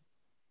 Frankie.